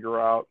trying to figure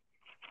out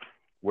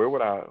who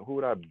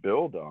would I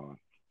build on?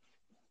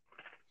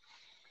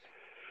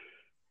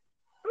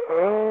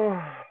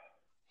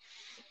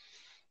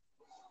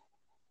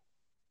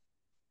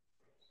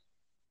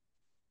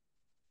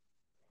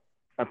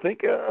 I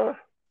think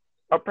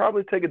I'll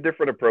probably take a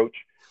different approach,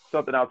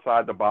 something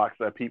outside the box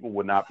that people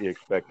would not be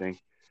expecting,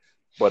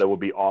 but it would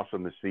be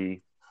awesome to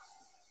see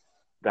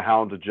the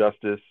Hounds of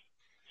Justice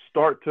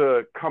start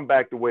to come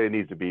back the way it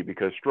needs to be,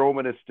 because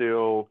Strowman is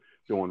still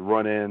doing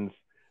run-ins.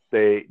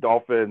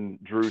 Dolph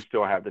and Drew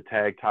still have the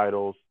tag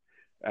titles,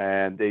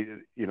 and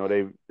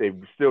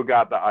they've still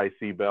got the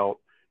IC belt.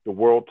 The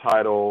world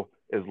title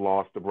is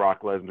lost to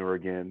Brock Lesnar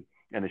again,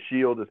 and the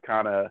Shield is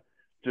kind of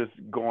just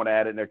going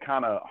at it, and they're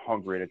kind of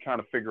hungry. They're trying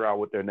to figure out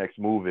what their next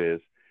move is.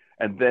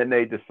 And then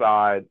they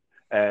decide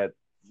at,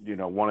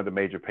 one of the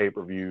major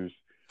pay-per-views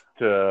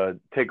to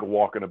take a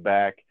walk in the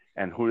back,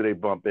 and who do they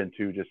bump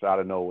into just out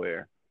of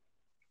nowhere?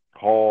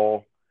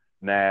 Hall,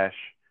 Nash,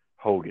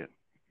 Hogan.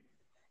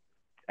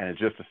 And it's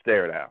just a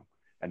stare down.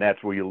 And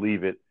that's where you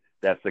leave it.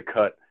 That's the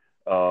cut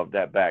of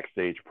that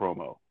backstage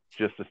promo.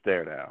 Just a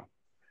stare down.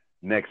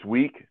 Next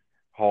week,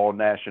 Hall,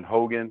 Nash, and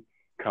Hogan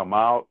come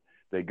out.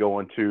 They go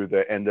into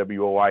the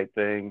NWO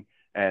thing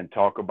and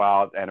talk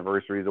about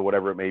anniversaries or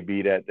whatever it may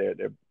be that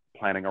they're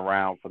planning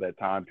around for that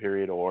time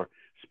period, or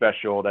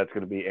special that's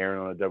going to be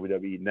airing on the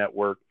WWE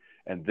Network.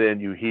 And then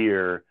you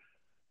hear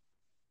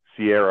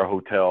Sierra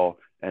Hotel,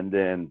 and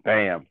then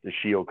bam, the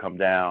Shield come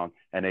down,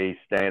 and they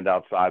stand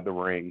outside the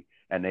ring,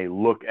 and they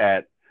look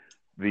at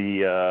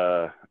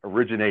the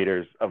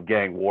originators of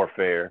gang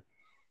warfare,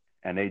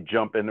 and they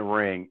jump in the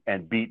ring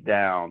and beat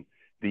down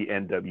the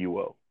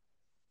NWO.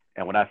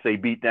 And when I say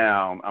beat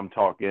down, I'm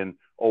talking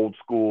old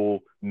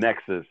school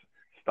Nexus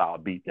style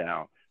beat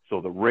down.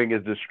 So the ring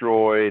is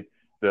destroyed,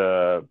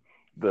 the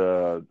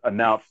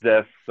announce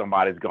desk,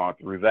 somebody's gone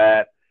through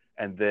that,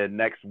 and then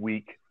next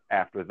week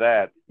after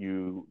that,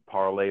 you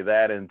parlay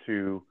that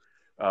into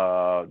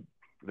the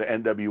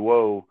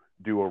NWO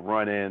do a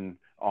run-in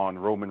on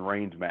Roman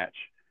Reigns match.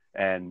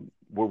 And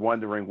we're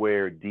wondering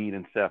where Dean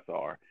and Seth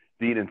are.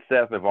 Dean and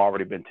Seth have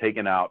already been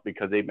taken out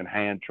because they've been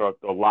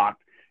hand-trucked or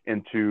locked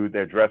into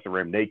their dressing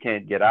room. They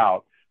can't get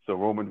out, so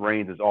Roman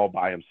Reigns is all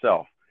by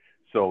himself.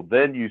 So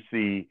then you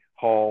see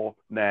Hall,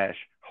 Nash,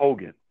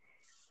 Hogan.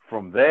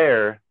 From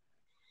there,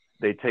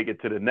 they take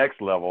it to the next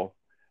level,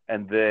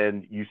 and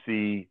then you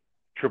see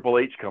Triple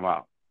H come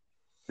out.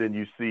 Then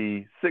you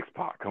see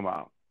Six-Pac come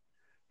out.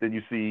 Then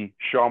you see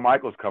Shawn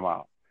Michaels come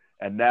out.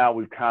 And now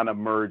we've kind of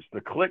merged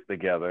the Clique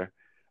together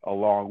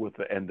along with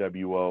the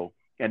NWO,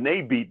 and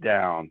they beat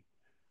down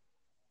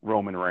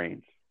Roman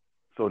Reigns.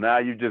 So now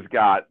you just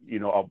got,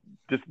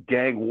 just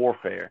gang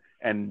warfare.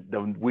 And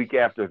the week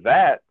after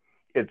that,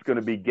 it's going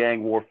to be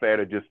gang warfare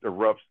that just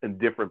erupts in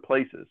different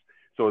places.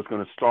 So it's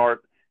going to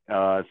start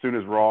as soon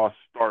as Raw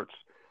starts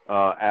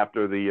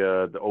after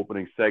the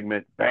opening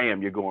segment.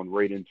 Bam, you're going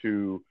right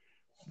into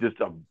just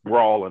a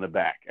brawl in the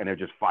back, and they're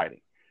just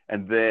fighting.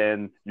 And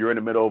then you're in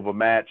the middle of a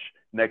match.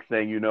 Next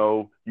thing you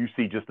know, you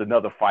see just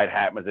another fight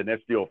happens, and they're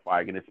still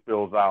fighting, and it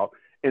spills out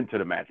into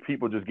the match.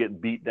 People just getting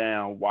beat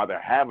down while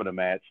they're having a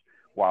match,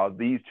 while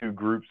these two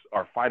groups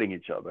are fighting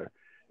each other.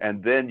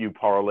 And then you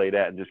parlay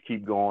that and just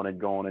keep going and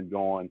going and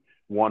going,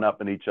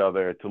 one-upping each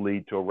other to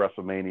lead to a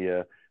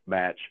WrestleMania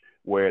match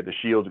where the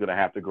Shield's going to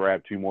have to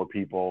grab two more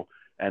people,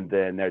 and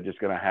then they're just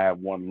going to have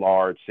one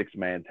large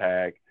six-man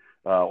tag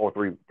or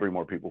three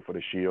more people for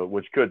the Shield,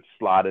 which could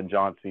slide in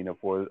John Cena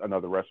for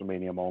another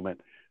WrestleMania moment.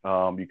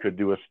 You could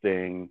do a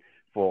Sting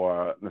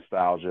for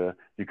nostalgia.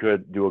 You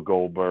could do a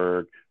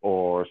Goldberg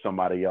or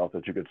somebody else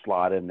that you could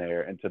slide in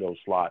there into those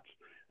slots.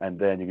 And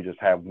then you could just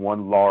have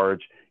one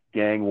large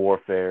gang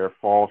warfare,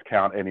 falls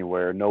count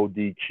anywhere, no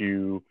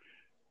DQ,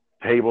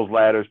 tables,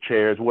 ladders,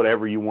 chairs,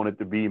 whatever you want it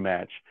to be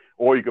match.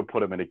 Or you could put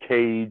them in a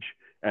cage,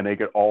 and they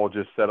could all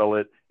just settle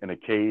it in a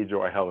cage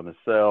or a Hell in a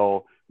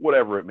Cell,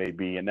 whatever it may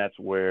be. And that's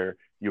where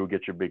you'll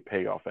get your big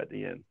payoff at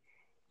the end.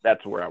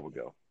 That's where I would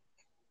go.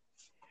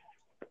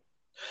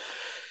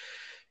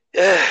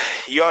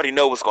 You already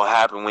know what's going to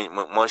happen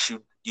once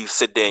you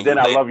sit there. And then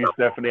I love you,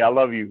 Stephanie. I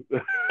love you.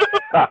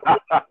 I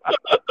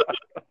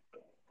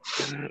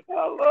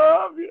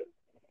love you.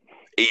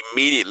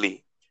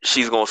 Immediately,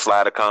 she's going to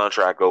slide a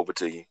contract over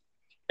to you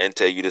and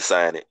tell you to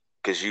sign it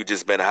because you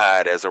just been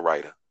hired as a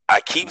writer.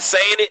 I keep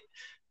saying it.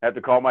 I have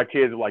to call my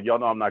kids like, y'all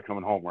know I'm not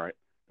coming home, right?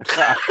 It's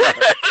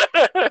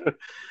going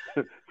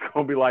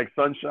to be like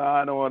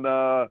Sunshine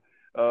on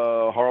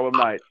Harlem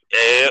Nights.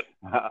 Yep.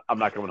 I'm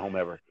not coming home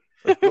ever.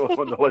 I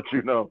want to let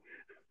you know.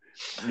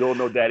 You'll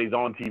know Daddy's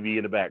on TV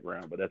in the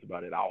background, but that's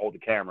about it. I'll hold the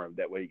camera.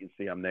 That way you can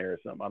see I'm there or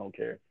something. I don't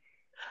care.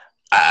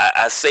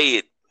 I say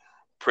it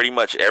pretty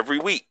much every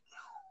week.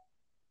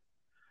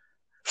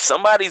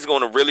 Somebody's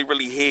going to really,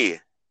 really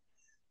hear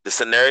the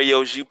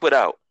scenarios you put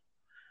out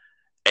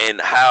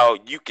and how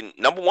you can,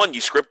 number one,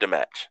 you script a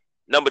match.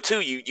 Number two,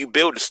 you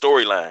build a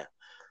storyline.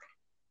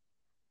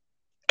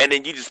 And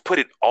then you just put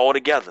it all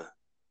together.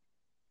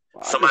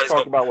 Somebody's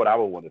talk about what I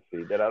would want to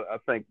see. That I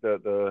think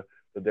the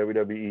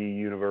WWE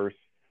universe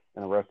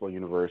and the wrestling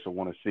universe will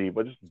want to see,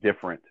 but just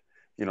different.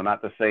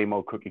 Not the same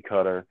old cookie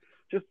cutter,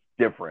 just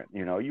different.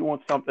 You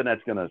want something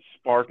that's going to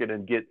spark it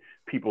and get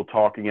people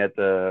talking at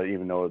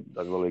even though it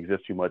doesn't really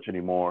exist too much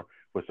anymore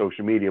with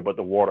social media, but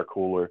the water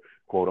cooler,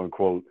 quote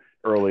unquote,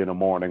 early in the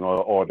morning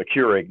or the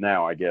Keurig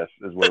now, I guess,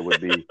 is what it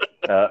would be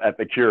at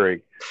the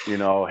Keurig.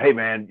 Hey,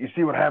 man, you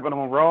see what happened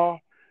on Raw?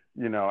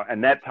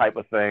 And that type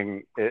of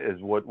thing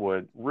is what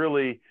would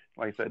really,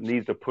 like I said,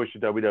 needs to push the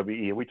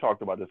WWE. And we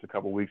talked about this a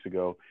couple of weeks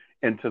ago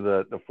into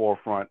the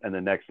forefront and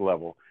the next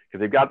level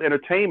because they've got the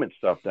entertainment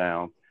stuff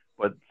down,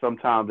 but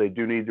sometimes they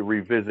do need to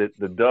revisit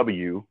the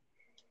W,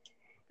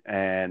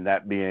 and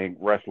that being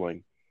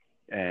wrestling,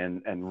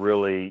 and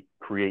really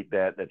create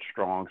that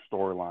strong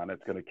storyline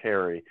that's going to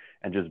carry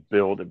and just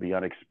build to be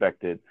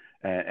unexpected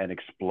and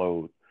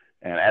explode.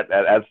 And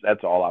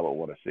that's all I would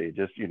want to see.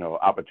 Just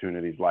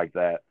opportunities like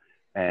that.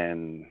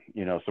 And,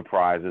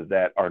 surprises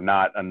that are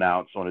not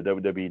announced on the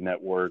WWE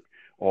network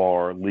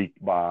or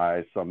leaked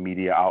by some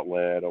media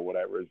outlet or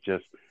whatever. It's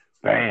just,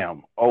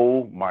 bam,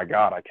 oh, my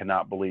God, I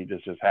cannot believe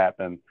this just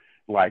happened.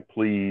 Like,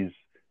 please,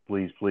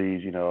 please,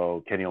 please,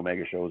 Kenny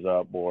Omega shows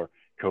up or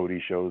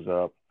Cody shows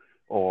up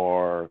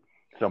or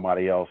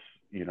somebody else,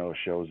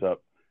 shows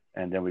up,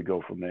 and then we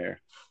go from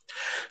there.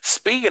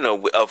 Speaking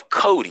of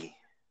Cody,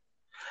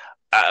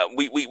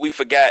 we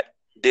forgot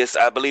this,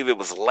 I believe it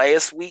was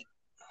last week,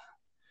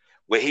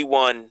 where he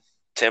won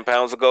 10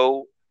 pounds of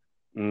gold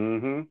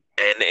Mm-hmm.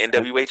 and the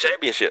NWA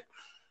championship.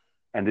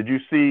 And did you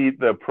see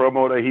the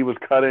promo that he was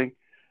cutting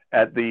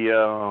at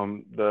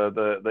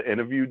the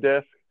interview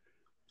desk?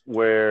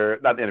 Where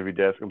not the interview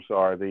desk, I'm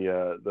sorry,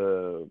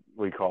 the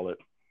what do you call it?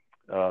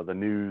 The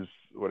news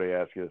where they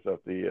ask you stuff.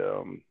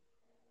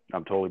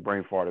 I'm totally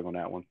brain farting on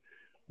that one.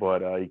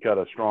 But he cut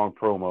a strong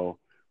promo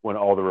when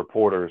all the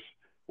reporters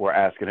were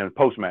asking him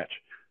post match,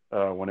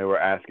 when they were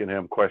asking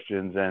him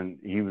questions, and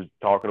he was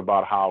talking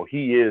about how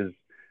he is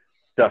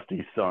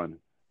Dusty's son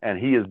and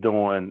he is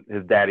doing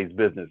his daddy's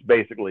business,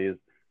 basically is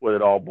what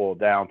it all boiled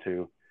down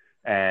to.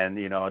 And,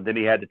 and then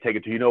he had to take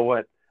it to, you know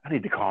what? I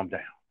need to calm down.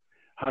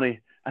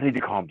 Honey, I need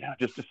to calm down.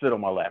 Just to sit on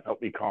my lap.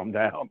 Help me calm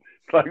down.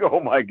 It's like, oh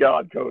my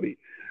God, Cody,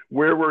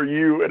 where were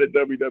you at a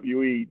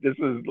WWE? This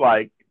is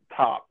like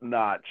top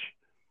notch.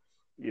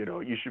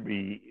 You should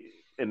be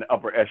in the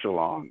upper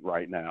echelon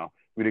right now.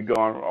 We'd have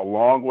gone a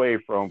long way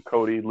from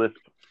Cody Lisp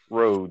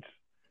Rhodes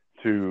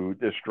to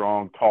this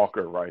strong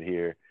talker right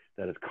here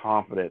that is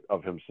confident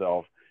of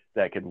himself,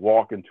 that can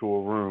walk into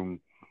a room,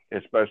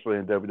 especially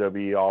in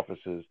WWE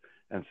offices,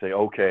 and say,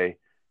 okay,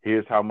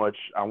 here's how much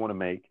I want to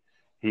make.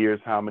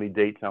 Here's how many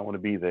dates I want to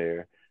be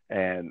there.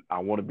 And I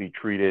want to be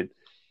treated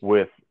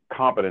with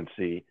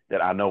competency,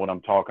 that I know what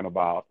I'm talking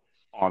about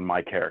on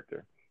my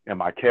character. And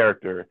my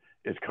character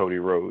is Cody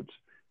Rhodes,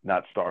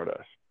 not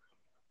Stardust.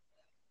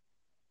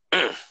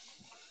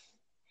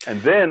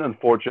 And then,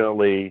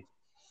 unfortunately,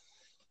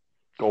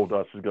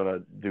 Goldust is going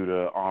to do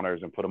the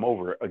honors and put him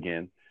over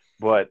again.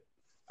 But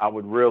I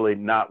would really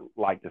not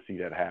like to see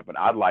that happen.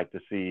 I'd like to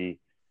see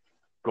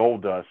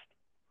Goldust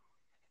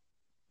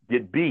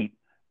get beat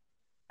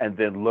and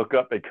then look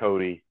up at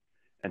Cody,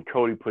 and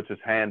Cody puts his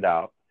hand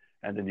out,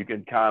 and then you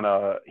can kind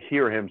of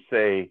hear him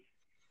say,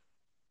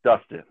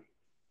 Dustin,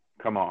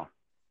 come on.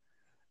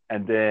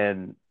 And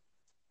then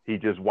he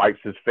just wipes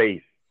his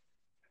face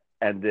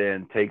and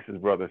then takes his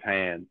brother's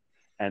hand,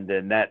 and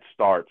then that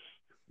starts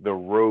the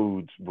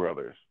Rhodes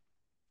brothers.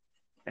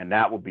 And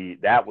that would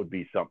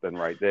be something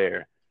right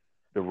there.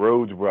 The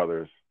Rhodes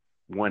brothers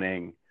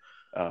winning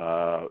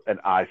an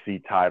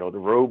IC title, the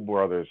Rhodes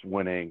brothers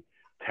winning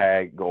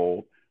tag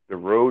gold, the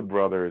Rhodes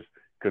brothers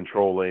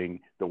controlling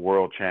the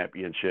world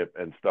championship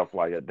and stuff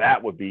like that.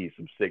 That would be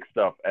some sick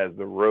stuff as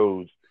the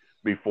Rhodes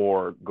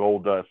before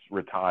Goldust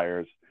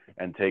retires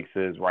and takes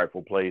his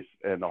rightful place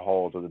in the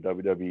halls of the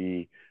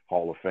WWE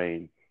Hall of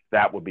Fame.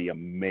 That would be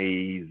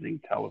amazing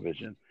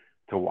television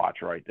to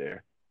watch right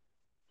there.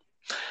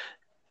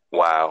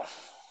 Wow.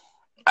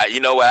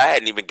 You know what? I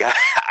hadn't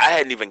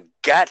even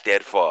got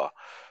that far.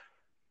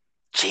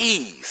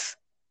 Jeez.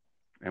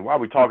 And while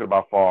we're talking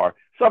about far,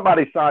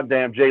 somebody signed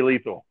damn Jay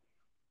Lethal.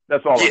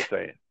 That's all I'm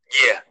saying.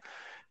 Yeah.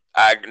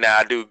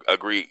 I do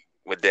agree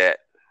with that.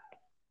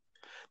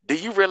 Do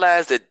you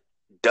realize that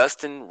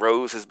Dustin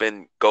Rhodes has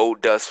been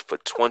Goldust for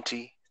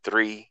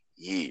 23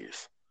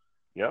 years?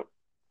 Yep.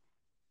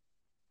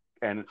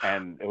 And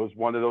it was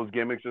one of those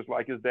gimmicks just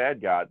like his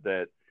dad got,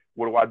 that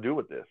what do I do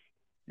with this?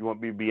 You want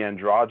me to be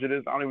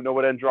androgynous? I don't even know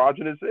what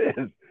androgynous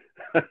is.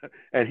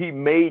 And he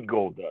made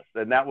Goldust.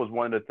 And that was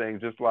one of the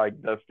things, just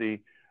like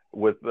Dusty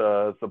with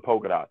some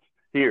polka dots.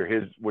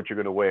 Here's what you're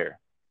going to wear.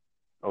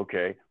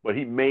 Okay. But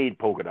he made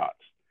polka dots.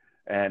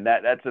 And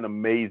that's an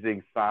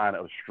amazing sign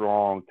of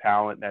strong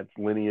talent. That's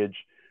lineage,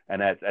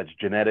 and that's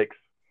genetics.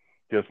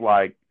 Just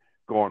like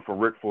going from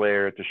Ric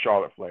Flair to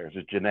Charlotte Flair. It's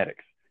just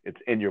genetics. It's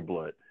in your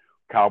blood.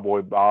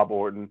 Cowboy Bob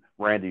Orton,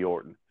 Randy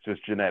Orton. It's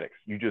just genetics.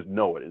 You just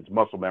know it. It's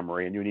muscle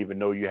memory, and you didn't even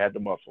know you had the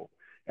muscle.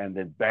 And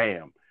then,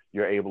 bam,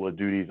 you're able to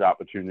do these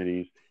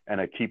opportunities and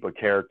keep a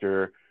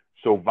character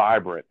so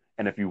vibrant.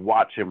 And if you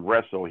watch him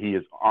wrestle, he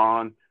is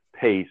on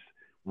pace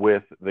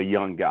with the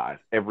young guys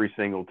every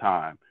single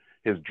time.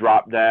 His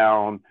drop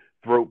down,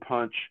 throat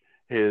punch,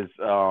 his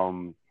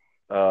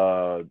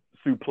suplexes,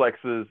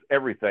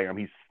 everything. I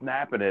mean, he's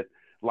snapping it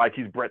like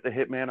he's Bret the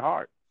Hitman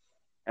Hart.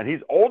 And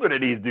he's older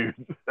than these dudes.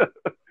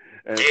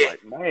 And it's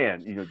like,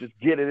 man, just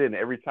get it in.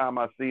 Every time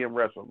I see him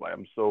wrestle,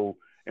 I'm so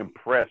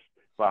impressed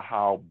by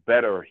how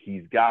better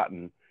he's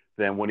gotten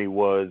than when he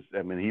was.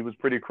 I mean, he was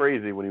pretty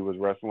crazy when he was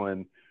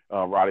wrestling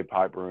Roddy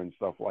Piper and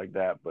stuff like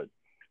that. But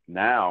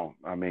now,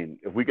 I mean,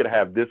 if we could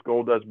have this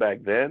Goldust back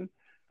then,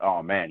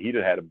 oh man, he'd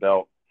have had a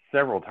belt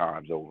several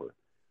times over,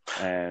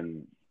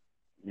 and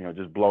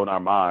just blowing our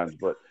minds.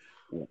 But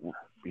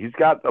he's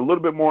got a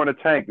little bit more in the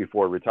tank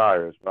before he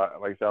retires. But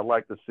like I said, I'd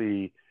like to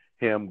see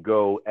him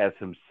go as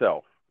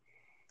himself.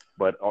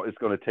 But it's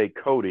going to take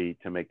Cody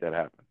to make that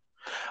happen.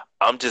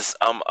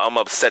 I'm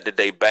upset that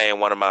they banned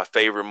one of my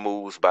favorite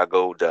moves by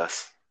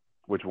Goldust.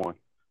 Which one?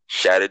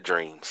 Shattered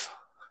Dreams.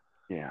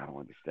 Yeah, I don't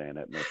understand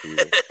that much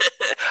either.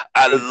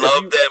 I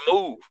love that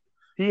move.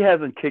 He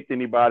hasn't kicked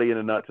anybody in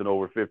the nuts in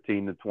over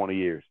 15 to 20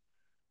 years.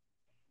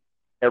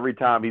 Every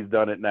time he's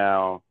done it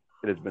now,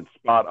 it has been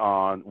spot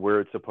on where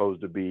it's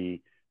supposed to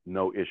be,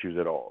 no issues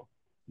at all.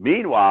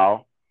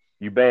 Meanwhile,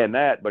 you ban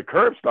that, but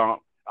curb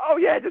stomp, oh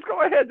yeah, just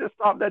go ahead, just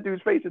stomp that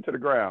dude's face into the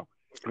ground.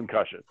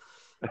 Concussion.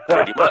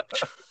 Pretty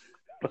much.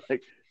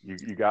 Like,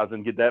 You guys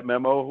didn't get that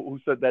memo? Who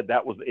said that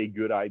that was a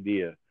good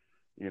idea?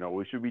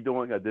 We should be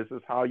doing a this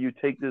is how you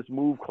take this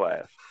move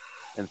class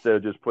instead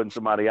of just putting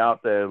somebody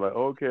out there like,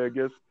 okay, I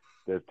guess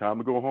it's time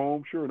to go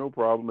home. Sure, no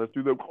problem. Let's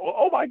do the.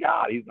 Oh my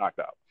God, he's knocked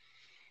out.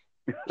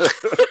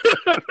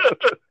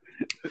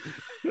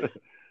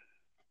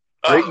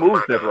 Great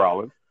move, Seth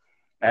Rollins.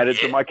 Added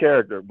to my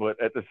character,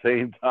 but at the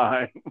same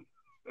time,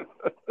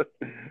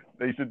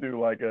 they should do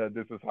like a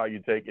this is how you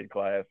take it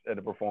class at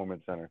the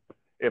Performance Center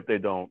if they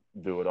don't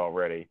do it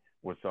already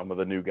with some of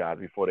the new guys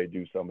before they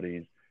do some of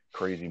these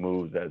crazy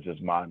moves that's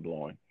just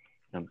mind-blowing.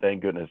 And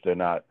thank goodness they're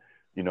not,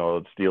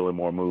 stealing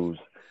more moves.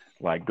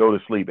 Like, go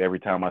to sleep every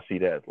time I see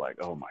that. It's like,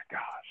 oh, my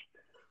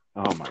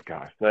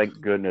gosh.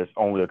 Thank goodness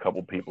only a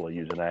couple people are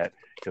using that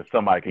because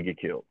somebody could get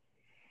killed.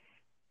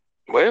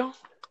 Well,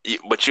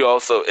 but you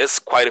also, it's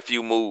quite a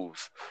few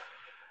moves.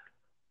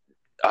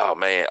 Oh,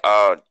 man.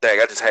 Dang,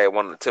 I just had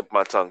one on the tip of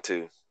my tongue,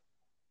 too.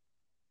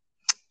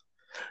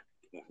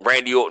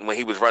 Randy Orton, when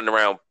he was running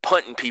around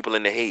punting people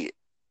in the head.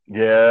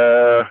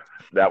 Yeah,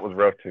 that was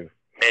rough, too.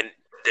 And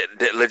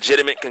the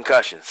legitimate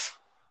concussions.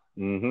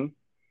 Mm-hmm.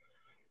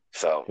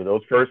 So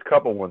those first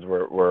couple ones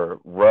were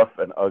rough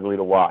and ugly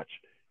to watch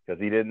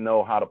because he didn't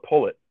know how to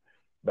pull it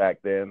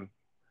back then.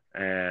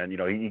 And,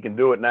 he can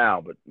do it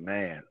now, but,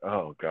 man,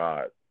 oh,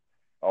 God.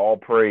 All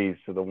praise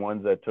to the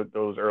ones that took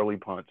those early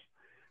punts.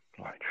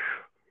 Like,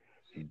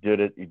 you did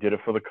it. You did it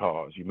for the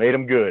cause. You made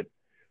them good.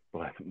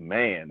 But,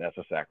 man, that's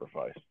a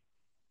sacrifice.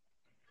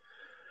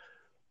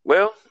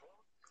 Well,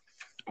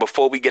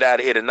 before we get out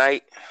of here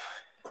tonight,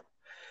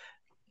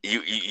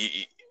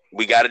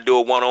 we got to do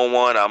a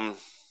one-on-one.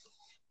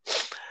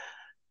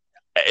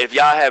 If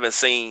y'all haven't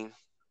seen,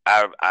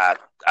 I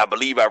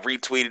believe I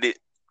retweeted it.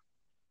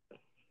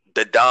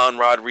 The Don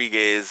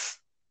Rodriguez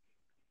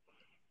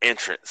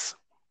entrance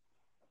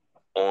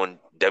on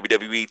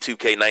WWE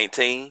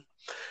 2K19,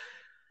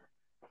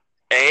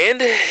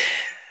 and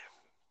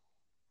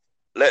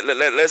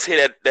let's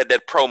hear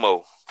that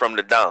promo from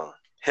the Don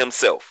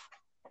himself.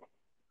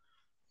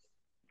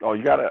 Oh,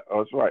 you gotta. Oh,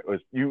 that's right.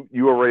 You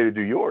were ready to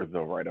do yours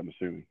though, right? I'm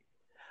assuming.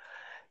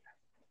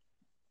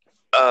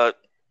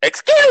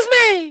 Excuse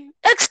me.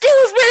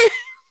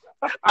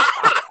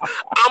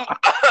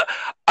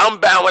 I'm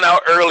bowing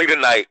out early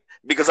tonight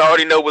because I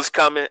already know what's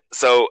coming.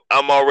 So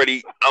I'm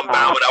bowing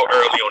out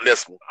early on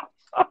this one.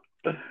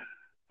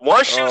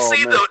 Once you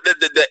see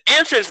the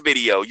entrance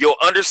video, you'll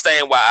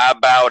understand why I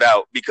bowed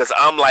out because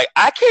I'm like,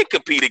 I can't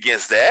compete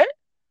against that.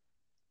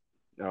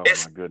 Oh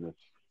my goodness!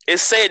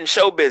 It's said in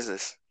show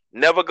business,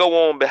 never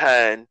go on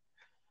behind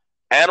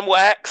Animal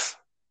Axe,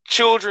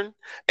 Children,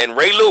 and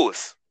Ray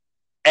Lewis.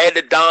 Add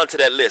the Don to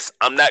that list.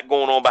 I'm not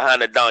going on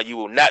behind the Don. You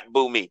will not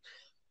boo me.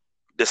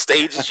 The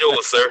stage is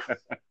yours, sir.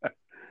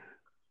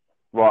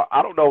 Well,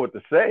 I don't know what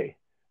to say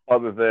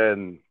other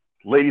than,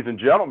 ladies and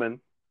gentlemen,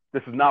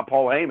 this is not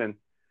Paul Heyman.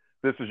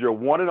 This is your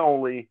one and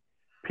only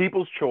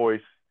People's Choice,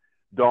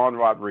 Don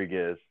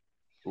Rodriguez,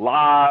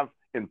 live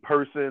in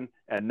person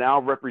and now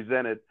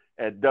represented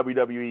at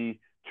WWE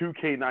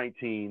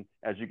 2K19,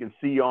 as you can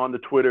see on the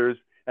Twitters,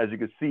 as you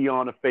can see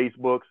on the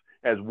Facebooks,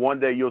 as one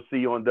day you'll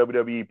see on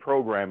WWE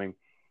programming.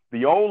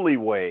 The only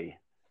way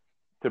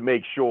to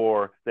make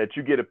sure that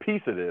you get a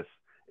piece of this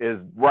is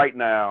right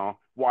now,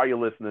 while you're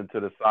listening to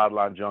the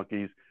Sideline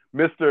Junkies,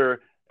 Mr.,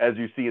 as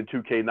you see in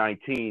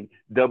 2K19,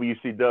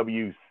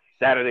 WCW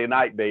Saturday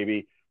Night,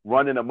 baby,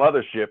 running a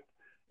mothership,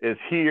 is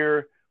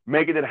here,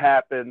 making it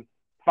happen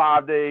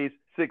 5 days,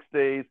 6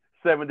 days,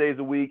 7 days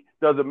a week.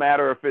 Doesn't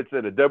matter if it's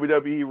in a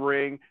WWE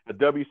ring, a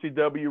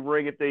WCW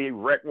ring, if they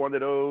wreck one of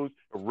those,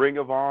 a Ring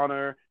of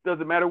Honor.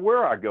 Doesn't matter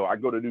where I go. I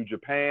go to New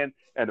Japan,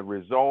 and the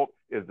result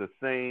is the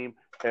same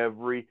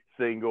every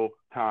single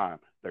time.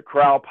 The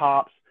crowd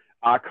pops.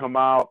 I come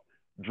out,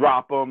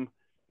 drop them,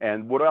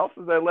 and what else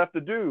is there left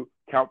to do?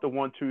 Count to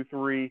 1, 2,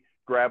 3,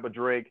 grab a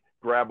drink,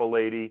 grab a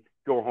lady,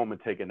 go home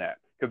and take a nap.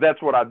 Because that's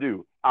what I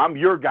do. I'm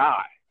your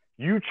guy.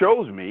 You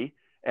chose me,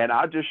 and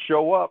I just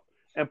show up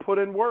and put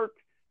in work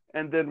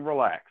and then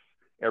relax.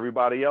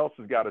 Everybody else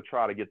has got to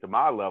try to get to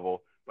my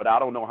level, but I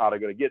don't know how they're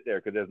going to get there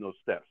because there's no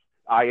steps.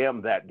 I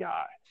am that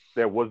guy.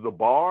 There was the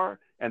bar,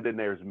 and then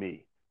there's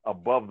me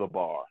above the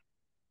bar.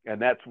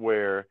 And that's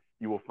where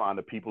you will find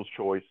the People's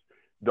Choice,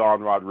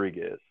 Don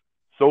Rodriguez.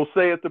 So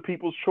saith the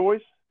People's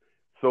Choice.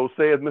 So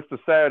saith Mr.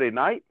 Saturday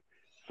Night.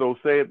 So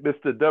saith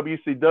Mr.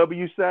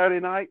 WCW Saturday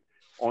Night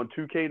on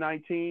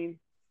 2K19.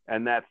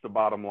 And that's the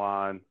bottom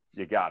line.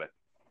 You got it.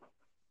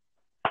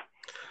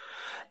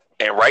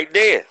 And right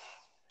there,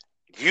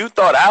 you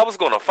thought I was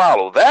going to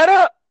follow that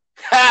up?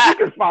 You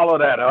can follow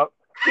that up.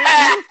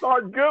 You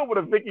start good with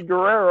a Vicky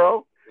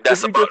Guerrero.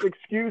 If you just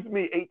excuse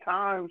me 8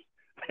 times,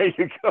 there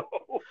you go.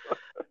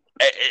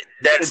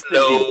 That's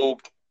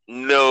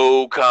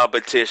no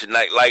competition.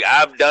 Like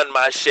I've done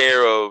my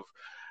share of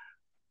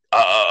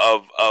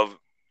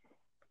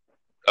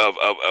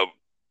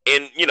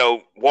and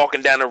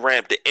walking down the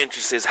ramp. The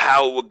interest is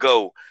how it would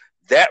go.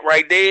 That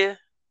right there,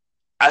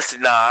 I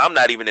said, nah, I'm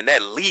not even in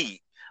that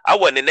league. I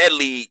wasn't in that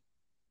league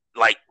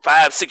like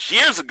 5-6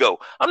 years ago.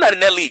 I'm not in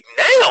that league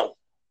now.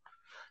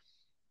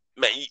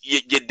 man,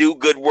 you do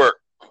good work.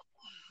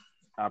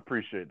 I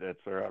appreciate that,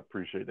 sir. I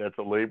appreciate that. It's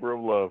a labor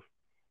of love.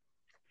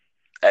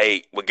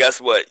 Hey, well, guess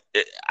what?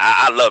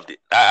 I loved it.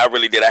 I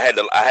really did. I had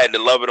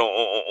to love it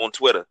on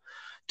Twitter.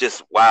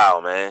 Just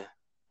wow, man,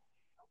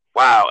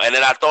 wow. And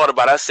then I thought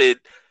about it. I said,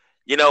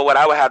 you know what?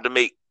 I would have to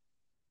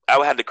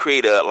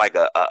create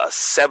a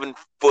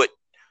 7-foot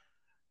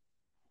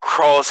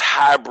cross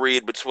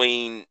hybrid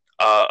between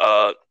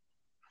the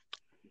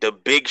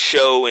Big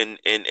Show and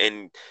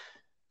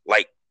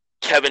like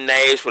Kevin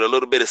Nash with a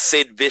little bit of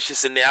Sid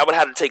Vicious in there. I would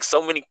have to take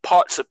so many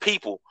parts of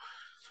people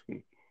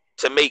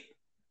to make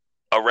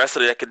a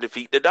wrestler that could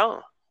defeat the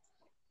Don.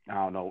 I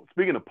don't know.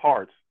 Speaking of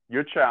parts,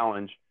 your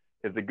challenge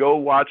is to go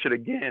watch it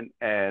again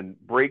and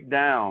break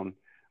down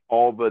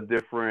all the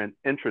different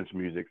entrance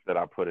musics that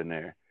I put in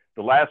there.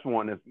 The last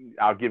one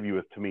I'll give you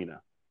is Tamina,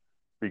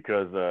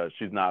 because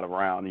she's not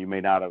around. You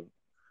may not have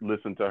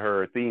listened to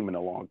her theme in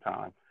a long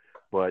time.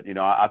 But, you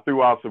know, I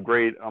threw out some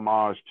great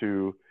homage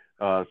to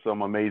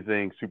some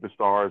amazing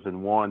superstars,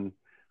 and one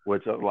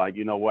which I was like,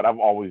 you know what, I've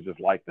always just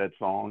liked that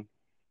song.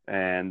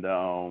 And,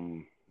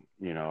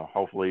 you know,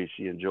 hopefully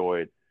she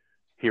enjoyed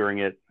hearing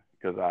it,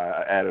 because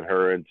I added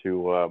her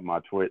into my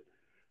tweet.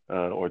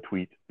 But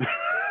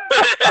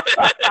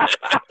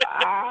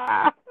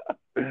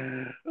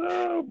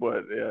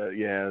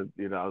yeah,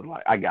 you know, I was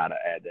like, I gotta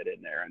add that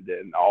in there. And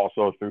then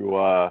also threw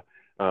a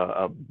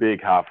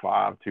big high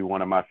five to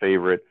one of my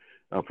favorite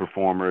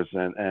performers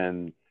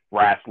and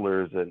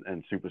wrestlers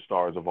and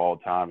superstars of all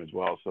time as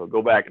well. So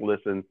go back and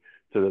listen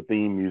to the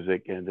theme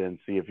music, and then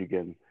see if you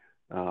can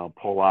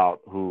pull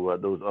out who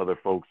those other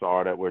folks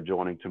are that were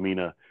joining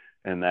Tamina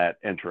in that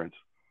entrance.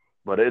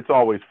 But it's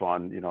always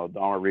fun. You know,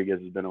 Don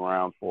Rodriguez has been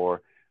around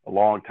for a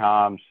long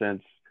time,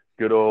 since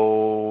good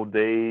old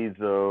days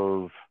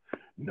of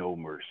No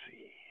Mercy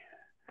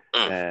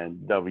and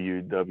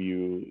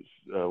WrestleMania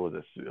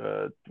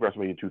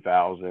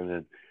 2000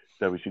 and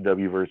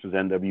WCW versus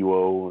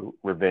NWO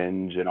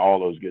Revenge and all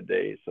those good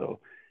days. So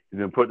he's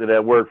been putting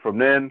that work from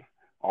then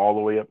all the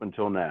way up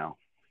until now,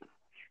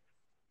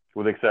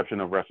 with the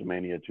exception of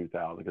WrestleMania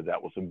 2000, because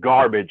that was some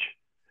garbage.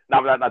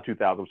 Not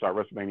 2000. I'm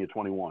sorry, WrestleMania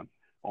 21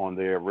 on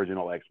their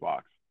original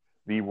Xbox.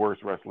 The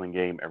worst wrestling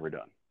game ever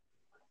done.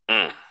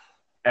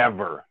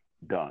 Ever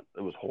done.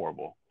 It was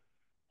horrible.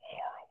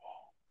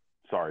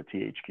 Sorry,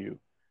 THQ.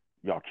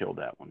 Y'all killed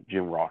that one.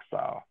 Jim Rock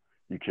style.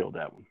 You killed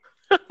that one.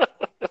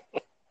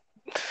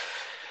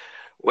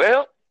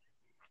 Well,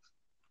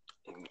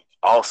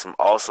 awesome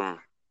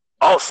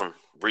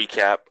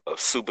recap of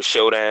Super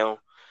Showdown.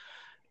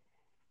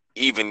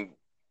 Even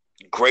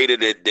greater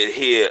to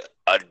hear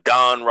a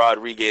Don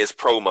Rodriguez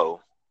promo.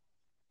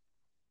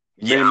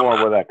 Many more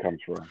where that comes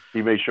from.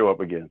 He may show up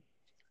again.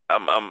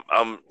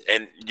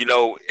 And you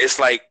know, it's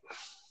like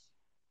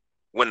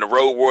when the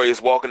Road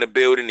Warriors walk in the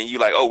building and you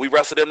like, oh, we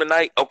wrestled them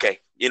tonight? Okay.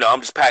 You know,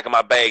 I'm just packing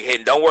my bag.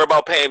 Hey, don't worry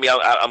about paying me.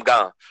 I'm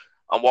gone.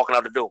 I'm walking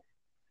out the door.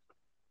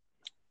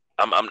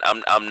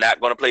 I'm not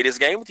going to play this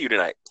game with you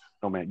tonight.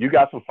 Oh man, you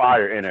got some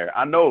fire in there.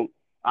 I know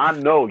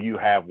you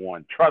have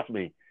one. Trust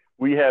me.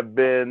 We have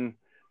been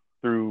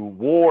through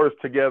wars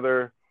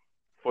together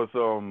for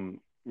some,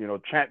 you know,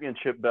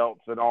 championship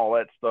belts and all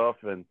that stuff,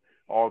 and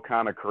all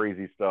kind of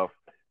crazy stuff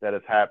that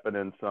has happened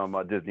in some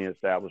Disney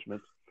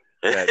establishments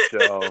that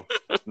shall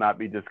not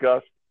be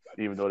discussed,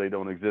 even though they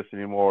don't exist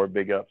anymore.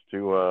 Big ups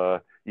to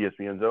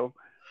ESPN Zone.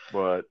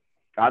 But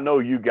I know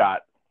you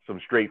got some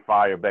straight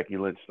fire Becky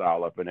Lynch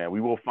style up in there. We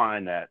will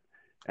find that.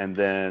 And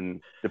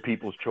then the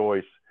People's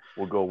Choice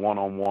will go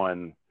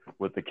one-on-one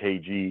with the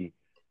KG,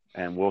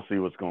 and we'll see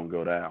what's going to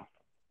go down.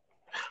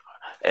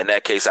 In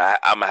that case, I'm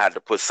going to have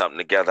to put something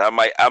together. I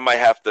might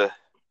have to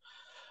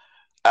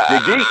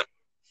dig deep.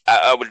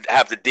 I would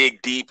have to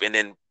dig deep and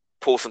then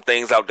pull some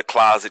things out of the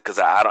closet, because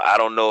I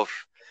don't know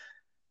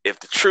if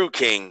the True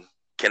King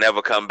can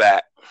ever come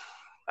back.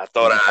 I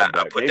thought I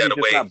put Maybe that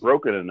away. away. Not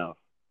broken enough.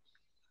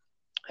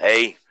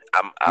 Hey,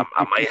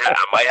 I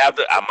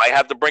might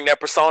have to bring that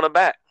persona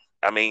back.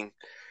 I mean,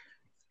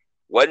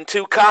 wasn't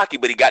too cocky,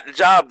 but he got the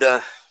job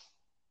done.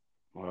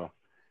 Well,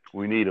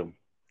 we need him.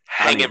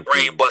 Hanging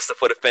brain buster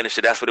for the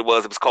finisher. That's what it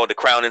was. It was called the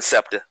Crown and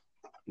Scepter.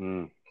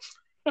 Bring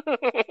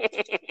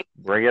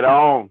it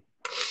on.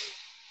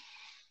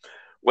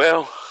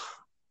 Well,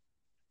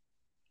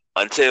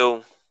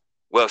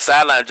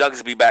 Sideline Junkies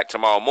will be back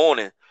tomorrow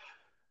morning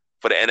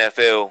for the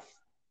NFL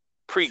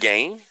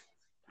pregame.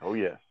 Oh,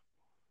 yes.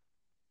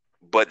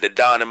 But the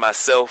Don and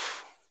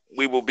myself,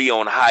 we will be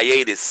on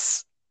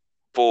hiatus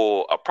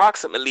for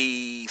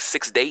approximately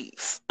 6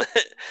 days,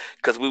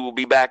 because we will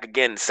be back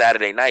again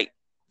Saturday night.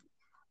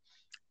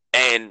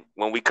 And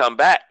when we come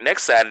back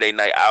next Saturday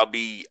night, I'll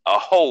be a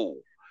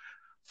whole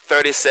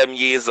 37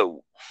 years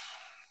old.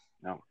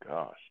 Oh,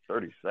 gosh,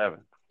 37.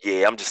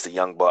 Yeah, I'm just a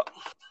young buck.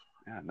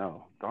 Yeah,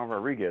 no. Don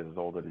Rodriguez is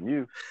older than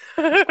you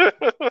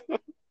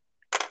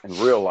in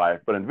real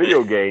life. But in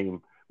video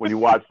game, when you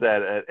watch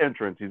that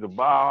entrance, he's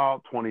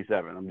about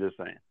 27. I'm just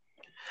saying.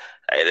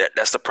 Hey,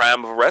 that's the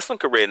prime of a wrestling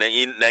career. Now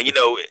you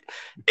know,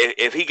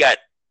 if he got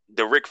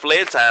the Ric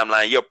Flair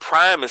timeline, your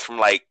prime is from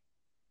like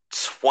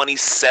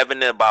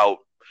 27 to about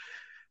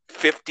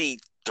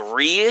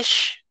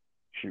 53-ish.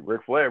 Shoot,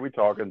 Ric Flair, we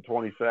talking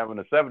 27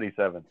 to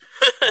 77.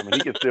 I mean, he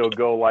can still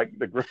go like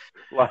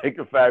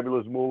a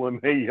Fabulous Moolah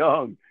and Mae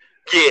Young.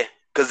 Yeah,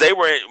 because they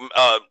were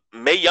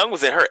Mae Young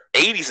was in her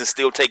 80s and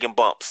still taking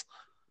bumps.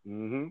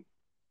 Mm-hmm.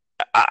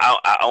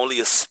 I only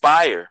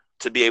aspire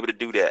to be able to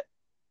do that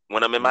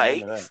when I'm in my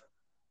 80s.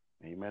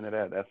 Amen to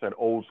that. That's that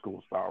old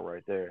school style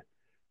right there.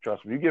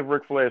 Trust me, you give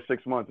Ric Flair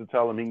 6 months and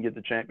tell him he can get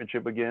the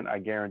championship again, I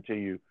guarantee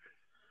you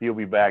he'll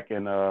be back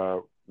in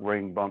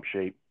ring bump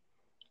shape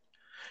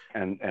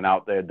and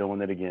out there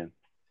doing it again.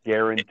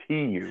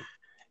 Guarantee you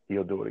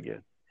he'll do it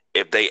again.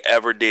 If they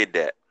ever did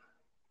that,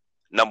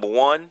 number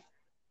one,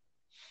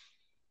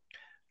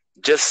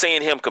 just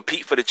seeing him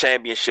compete for the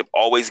championship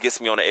always gets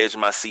me on the edge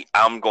of my seat.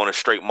 I'm going to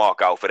straight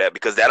mark out for that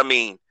because that'll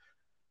mean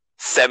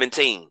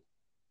 17.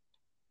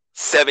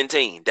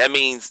 That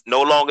means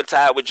no longer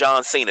tied with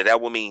John Cena.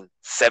 That will mean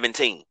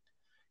 17.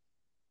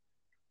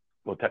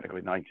 Well,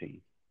 technically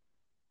 19.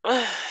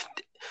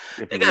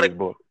 They got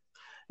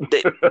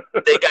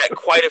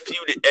quite a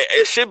few.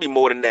 It should be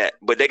more than that,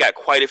 but they got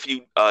quite a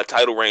few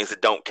title reigns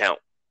that don't count.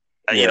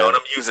 Yeah. You know, and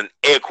I'm using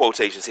air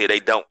quotations here. They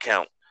don't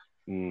count.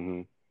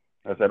 Mm-hmm.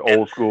 That's that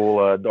old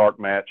school dark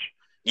match.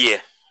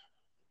 Yeah.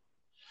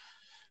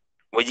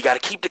 Well, you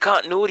got to keep the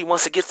continuity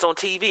once it gets on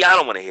TV. I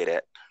don't want to hear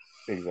that.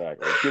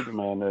 Exactly. Give the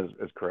man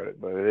his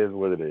credit, but it is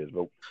what it is.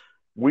 But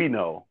we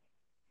know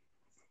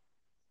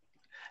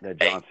that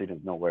John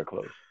Cena's nowhere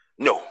close.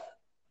 No.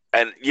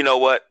 And you know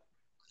what?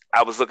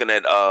 I was looking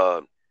at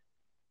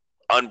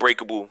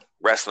Unbreakable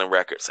Wrestling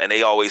Records, and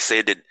they always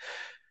said that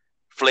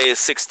Flair's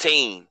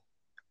 16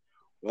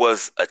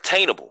 was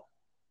attainable.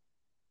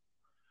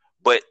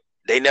 But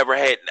they never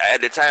had,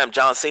 at the time,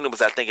 John Cena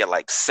was, I think, at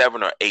like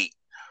 7 or 8.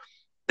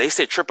 They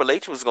said Triple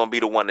H was going to be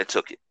the one that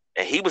took it.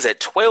 And he was at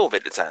 12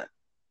 at the time.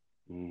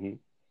 Mm-hmm.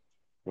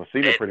 Well,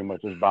 Cena pretty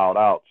much just bowed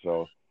out,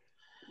 so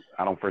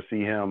I don't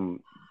foresee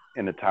him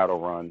in the title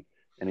run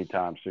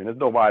anytime soon. There's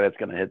nobody that's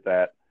going to hit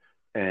that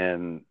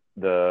in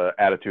the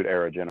Attitude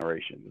Era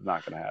generation. It's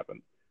not going to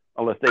happen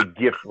unless they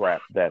gift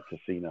wrap that to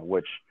Cena,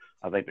 which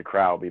I think the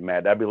crowd will be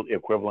mad. That'd be the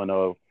equivalent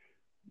of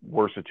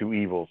worse of two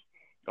evils.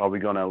 Are we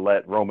going to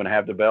let Roman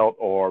have the belt,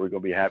 or are we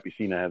going to be happy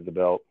Cena has the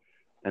belt?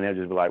 And they'll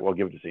just be like, well,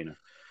 give it to Cena.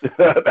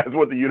 That's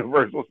what the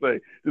universe will say.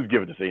 Just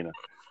give it to Cena.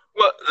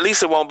 Well, at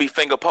least it won't be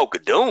finger poke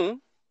of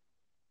doom.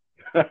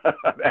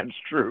 That's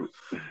true.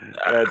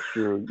 That's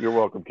true. You're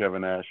welcome,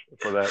 Kevin Nash,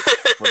 for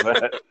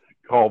that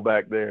call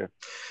back there.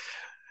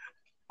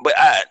 But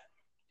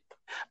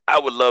I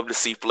would love to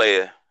see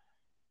Flair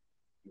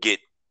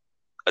get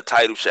a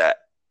title shot.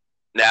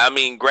 Now, I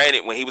mean,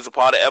 granted, when he was a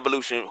part of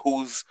Evolution,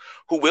 who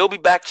will be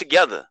back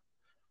together,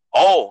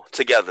 all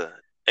together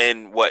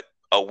in what,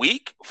 a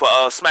week for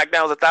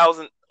SmackDown's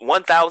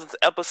 1000th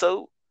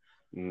episode.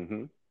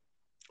 Mm-hmm.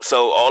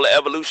 So all the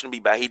Evolution will be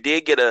back. He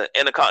did get an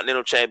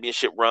Intercontinental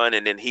Championship run,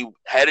 and then he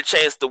had a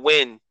chance to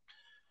win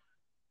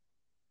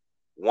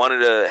one of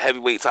the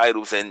heavyweight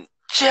titles and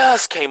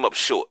just came up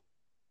short.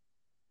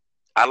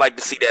 I'd like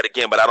to see that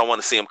again, but I don't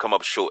want to see him come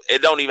up short.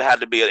 It don't even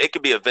have to be. It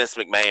could be a Vince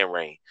McMahon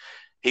reign.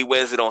 He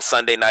wins it on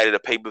Sunday night at a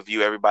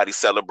pay-per-view. Everybody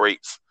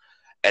celebrates,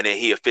 and then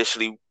he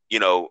officially,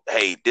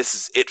 hey, this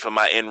is it for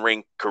my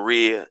in-ring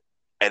career.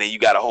 And then you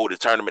got to hold a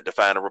tournament to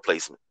find a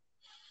replacement.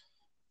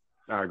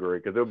 I agree,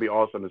 because it would be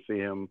awesome to see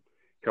him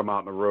come out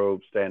in the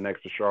robe, stand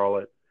next to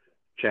Charlotte,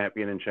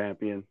 champion and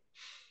champion.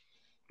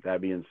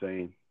 That'd be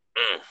insane.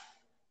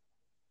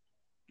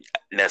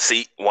 Now,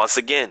 see, once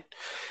again,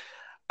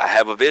 I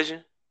have a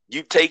vision.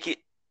 You take it,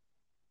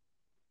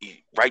 you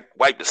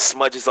wipe the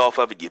smudges off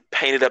of it, you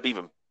paint it up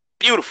even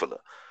beautifuler.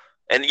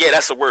 And yeah,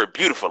 that's the word,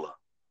 beautifuler.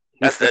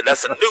 That's a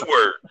new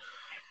word.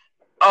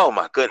 Oh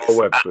my goodness.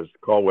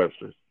 Call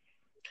Webster's.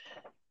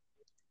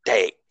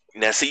 Dang.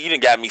 Now, see, you done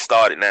got me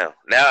started now.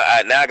 Now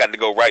I got to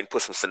go right and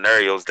put some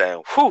scenarios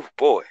down. Whew,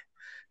 boy.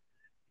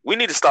 We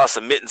need to start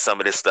submitting some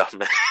of this stuff,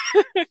 man.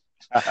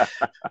 If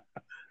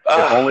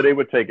only they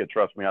would take it.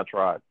 Trust me, I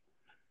tried.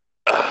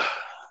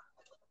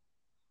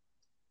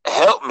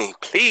 Help me,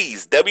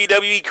 please.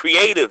 WWE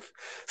Creative,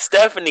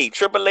 Stephanie,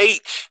 Triple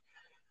H.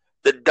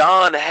 The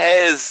Don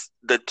has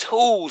the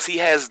tools. He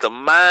has the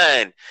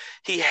mind.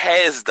 He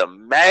has the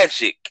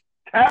magic.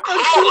 Tap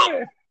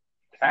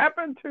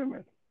into me.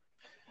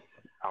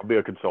 I'll be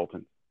a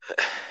consultant.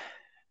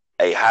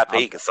 Hey,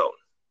 high-paid consultant.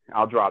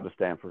 I'll drive to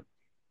Stanford.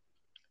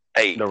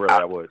 Hey, no, really,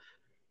 I would.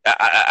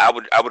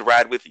 I would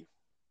ride with you.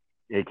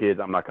 Hey, kids,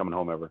 I'm not coming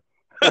home ever.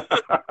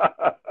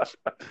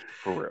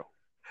 For real.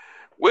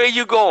 Where are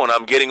you going?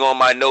 I'm getting on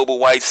my noble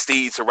white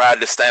steed to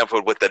ride to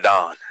Stanford with the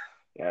Don.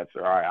 That's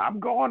all right. I'm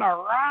going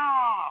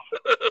around.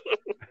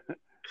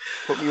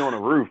 Put me on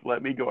a roof.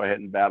 Let me go ahead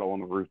and battle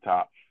on the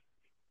rooftop.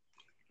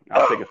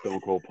 I'll take a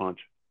Stone Cold Punch.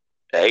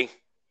 Hey.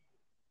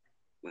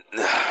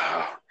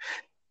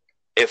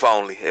 If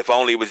only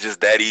it was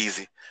just that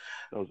easy.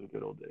 Those were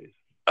good old days.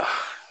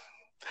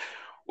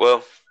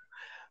 Well,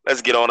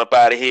 let's get on up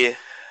out of here.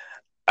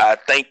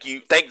 Thank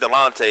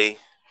Delonte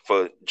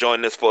for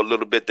joining us for a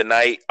little bit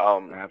tonight.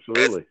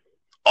 Absolutely.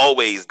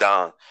 always,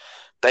 Don.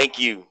 Thank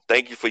you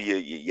for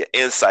your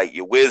insight,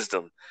 your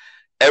wisdom,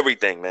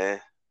 everything,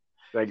 man.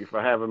 Thank you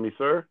for having me,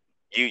 sir.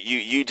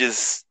 You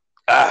just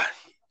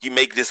you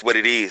make this what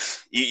it is.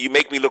 You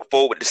make me look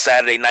forward to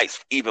Saturday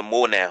nights even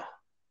more now.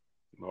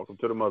 Welcome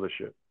to the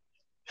mothership.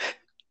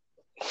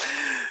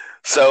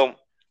 So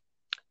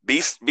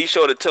be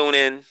sure to tune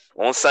in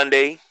on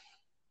Sunday.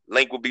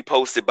 Link will be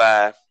posted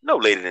by no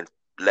later than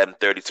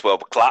 11:30,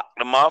 12 o'clock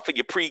tomorrow for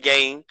your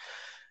pregame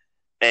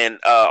and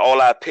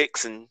all our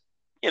picks and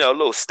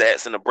little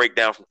stats and a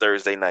breakdown from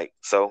Thursday night.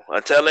 So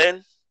until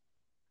then,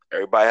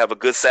 everybody have a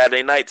good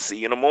Saturday night. See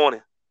you in the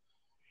morning.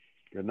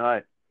 Good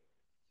night.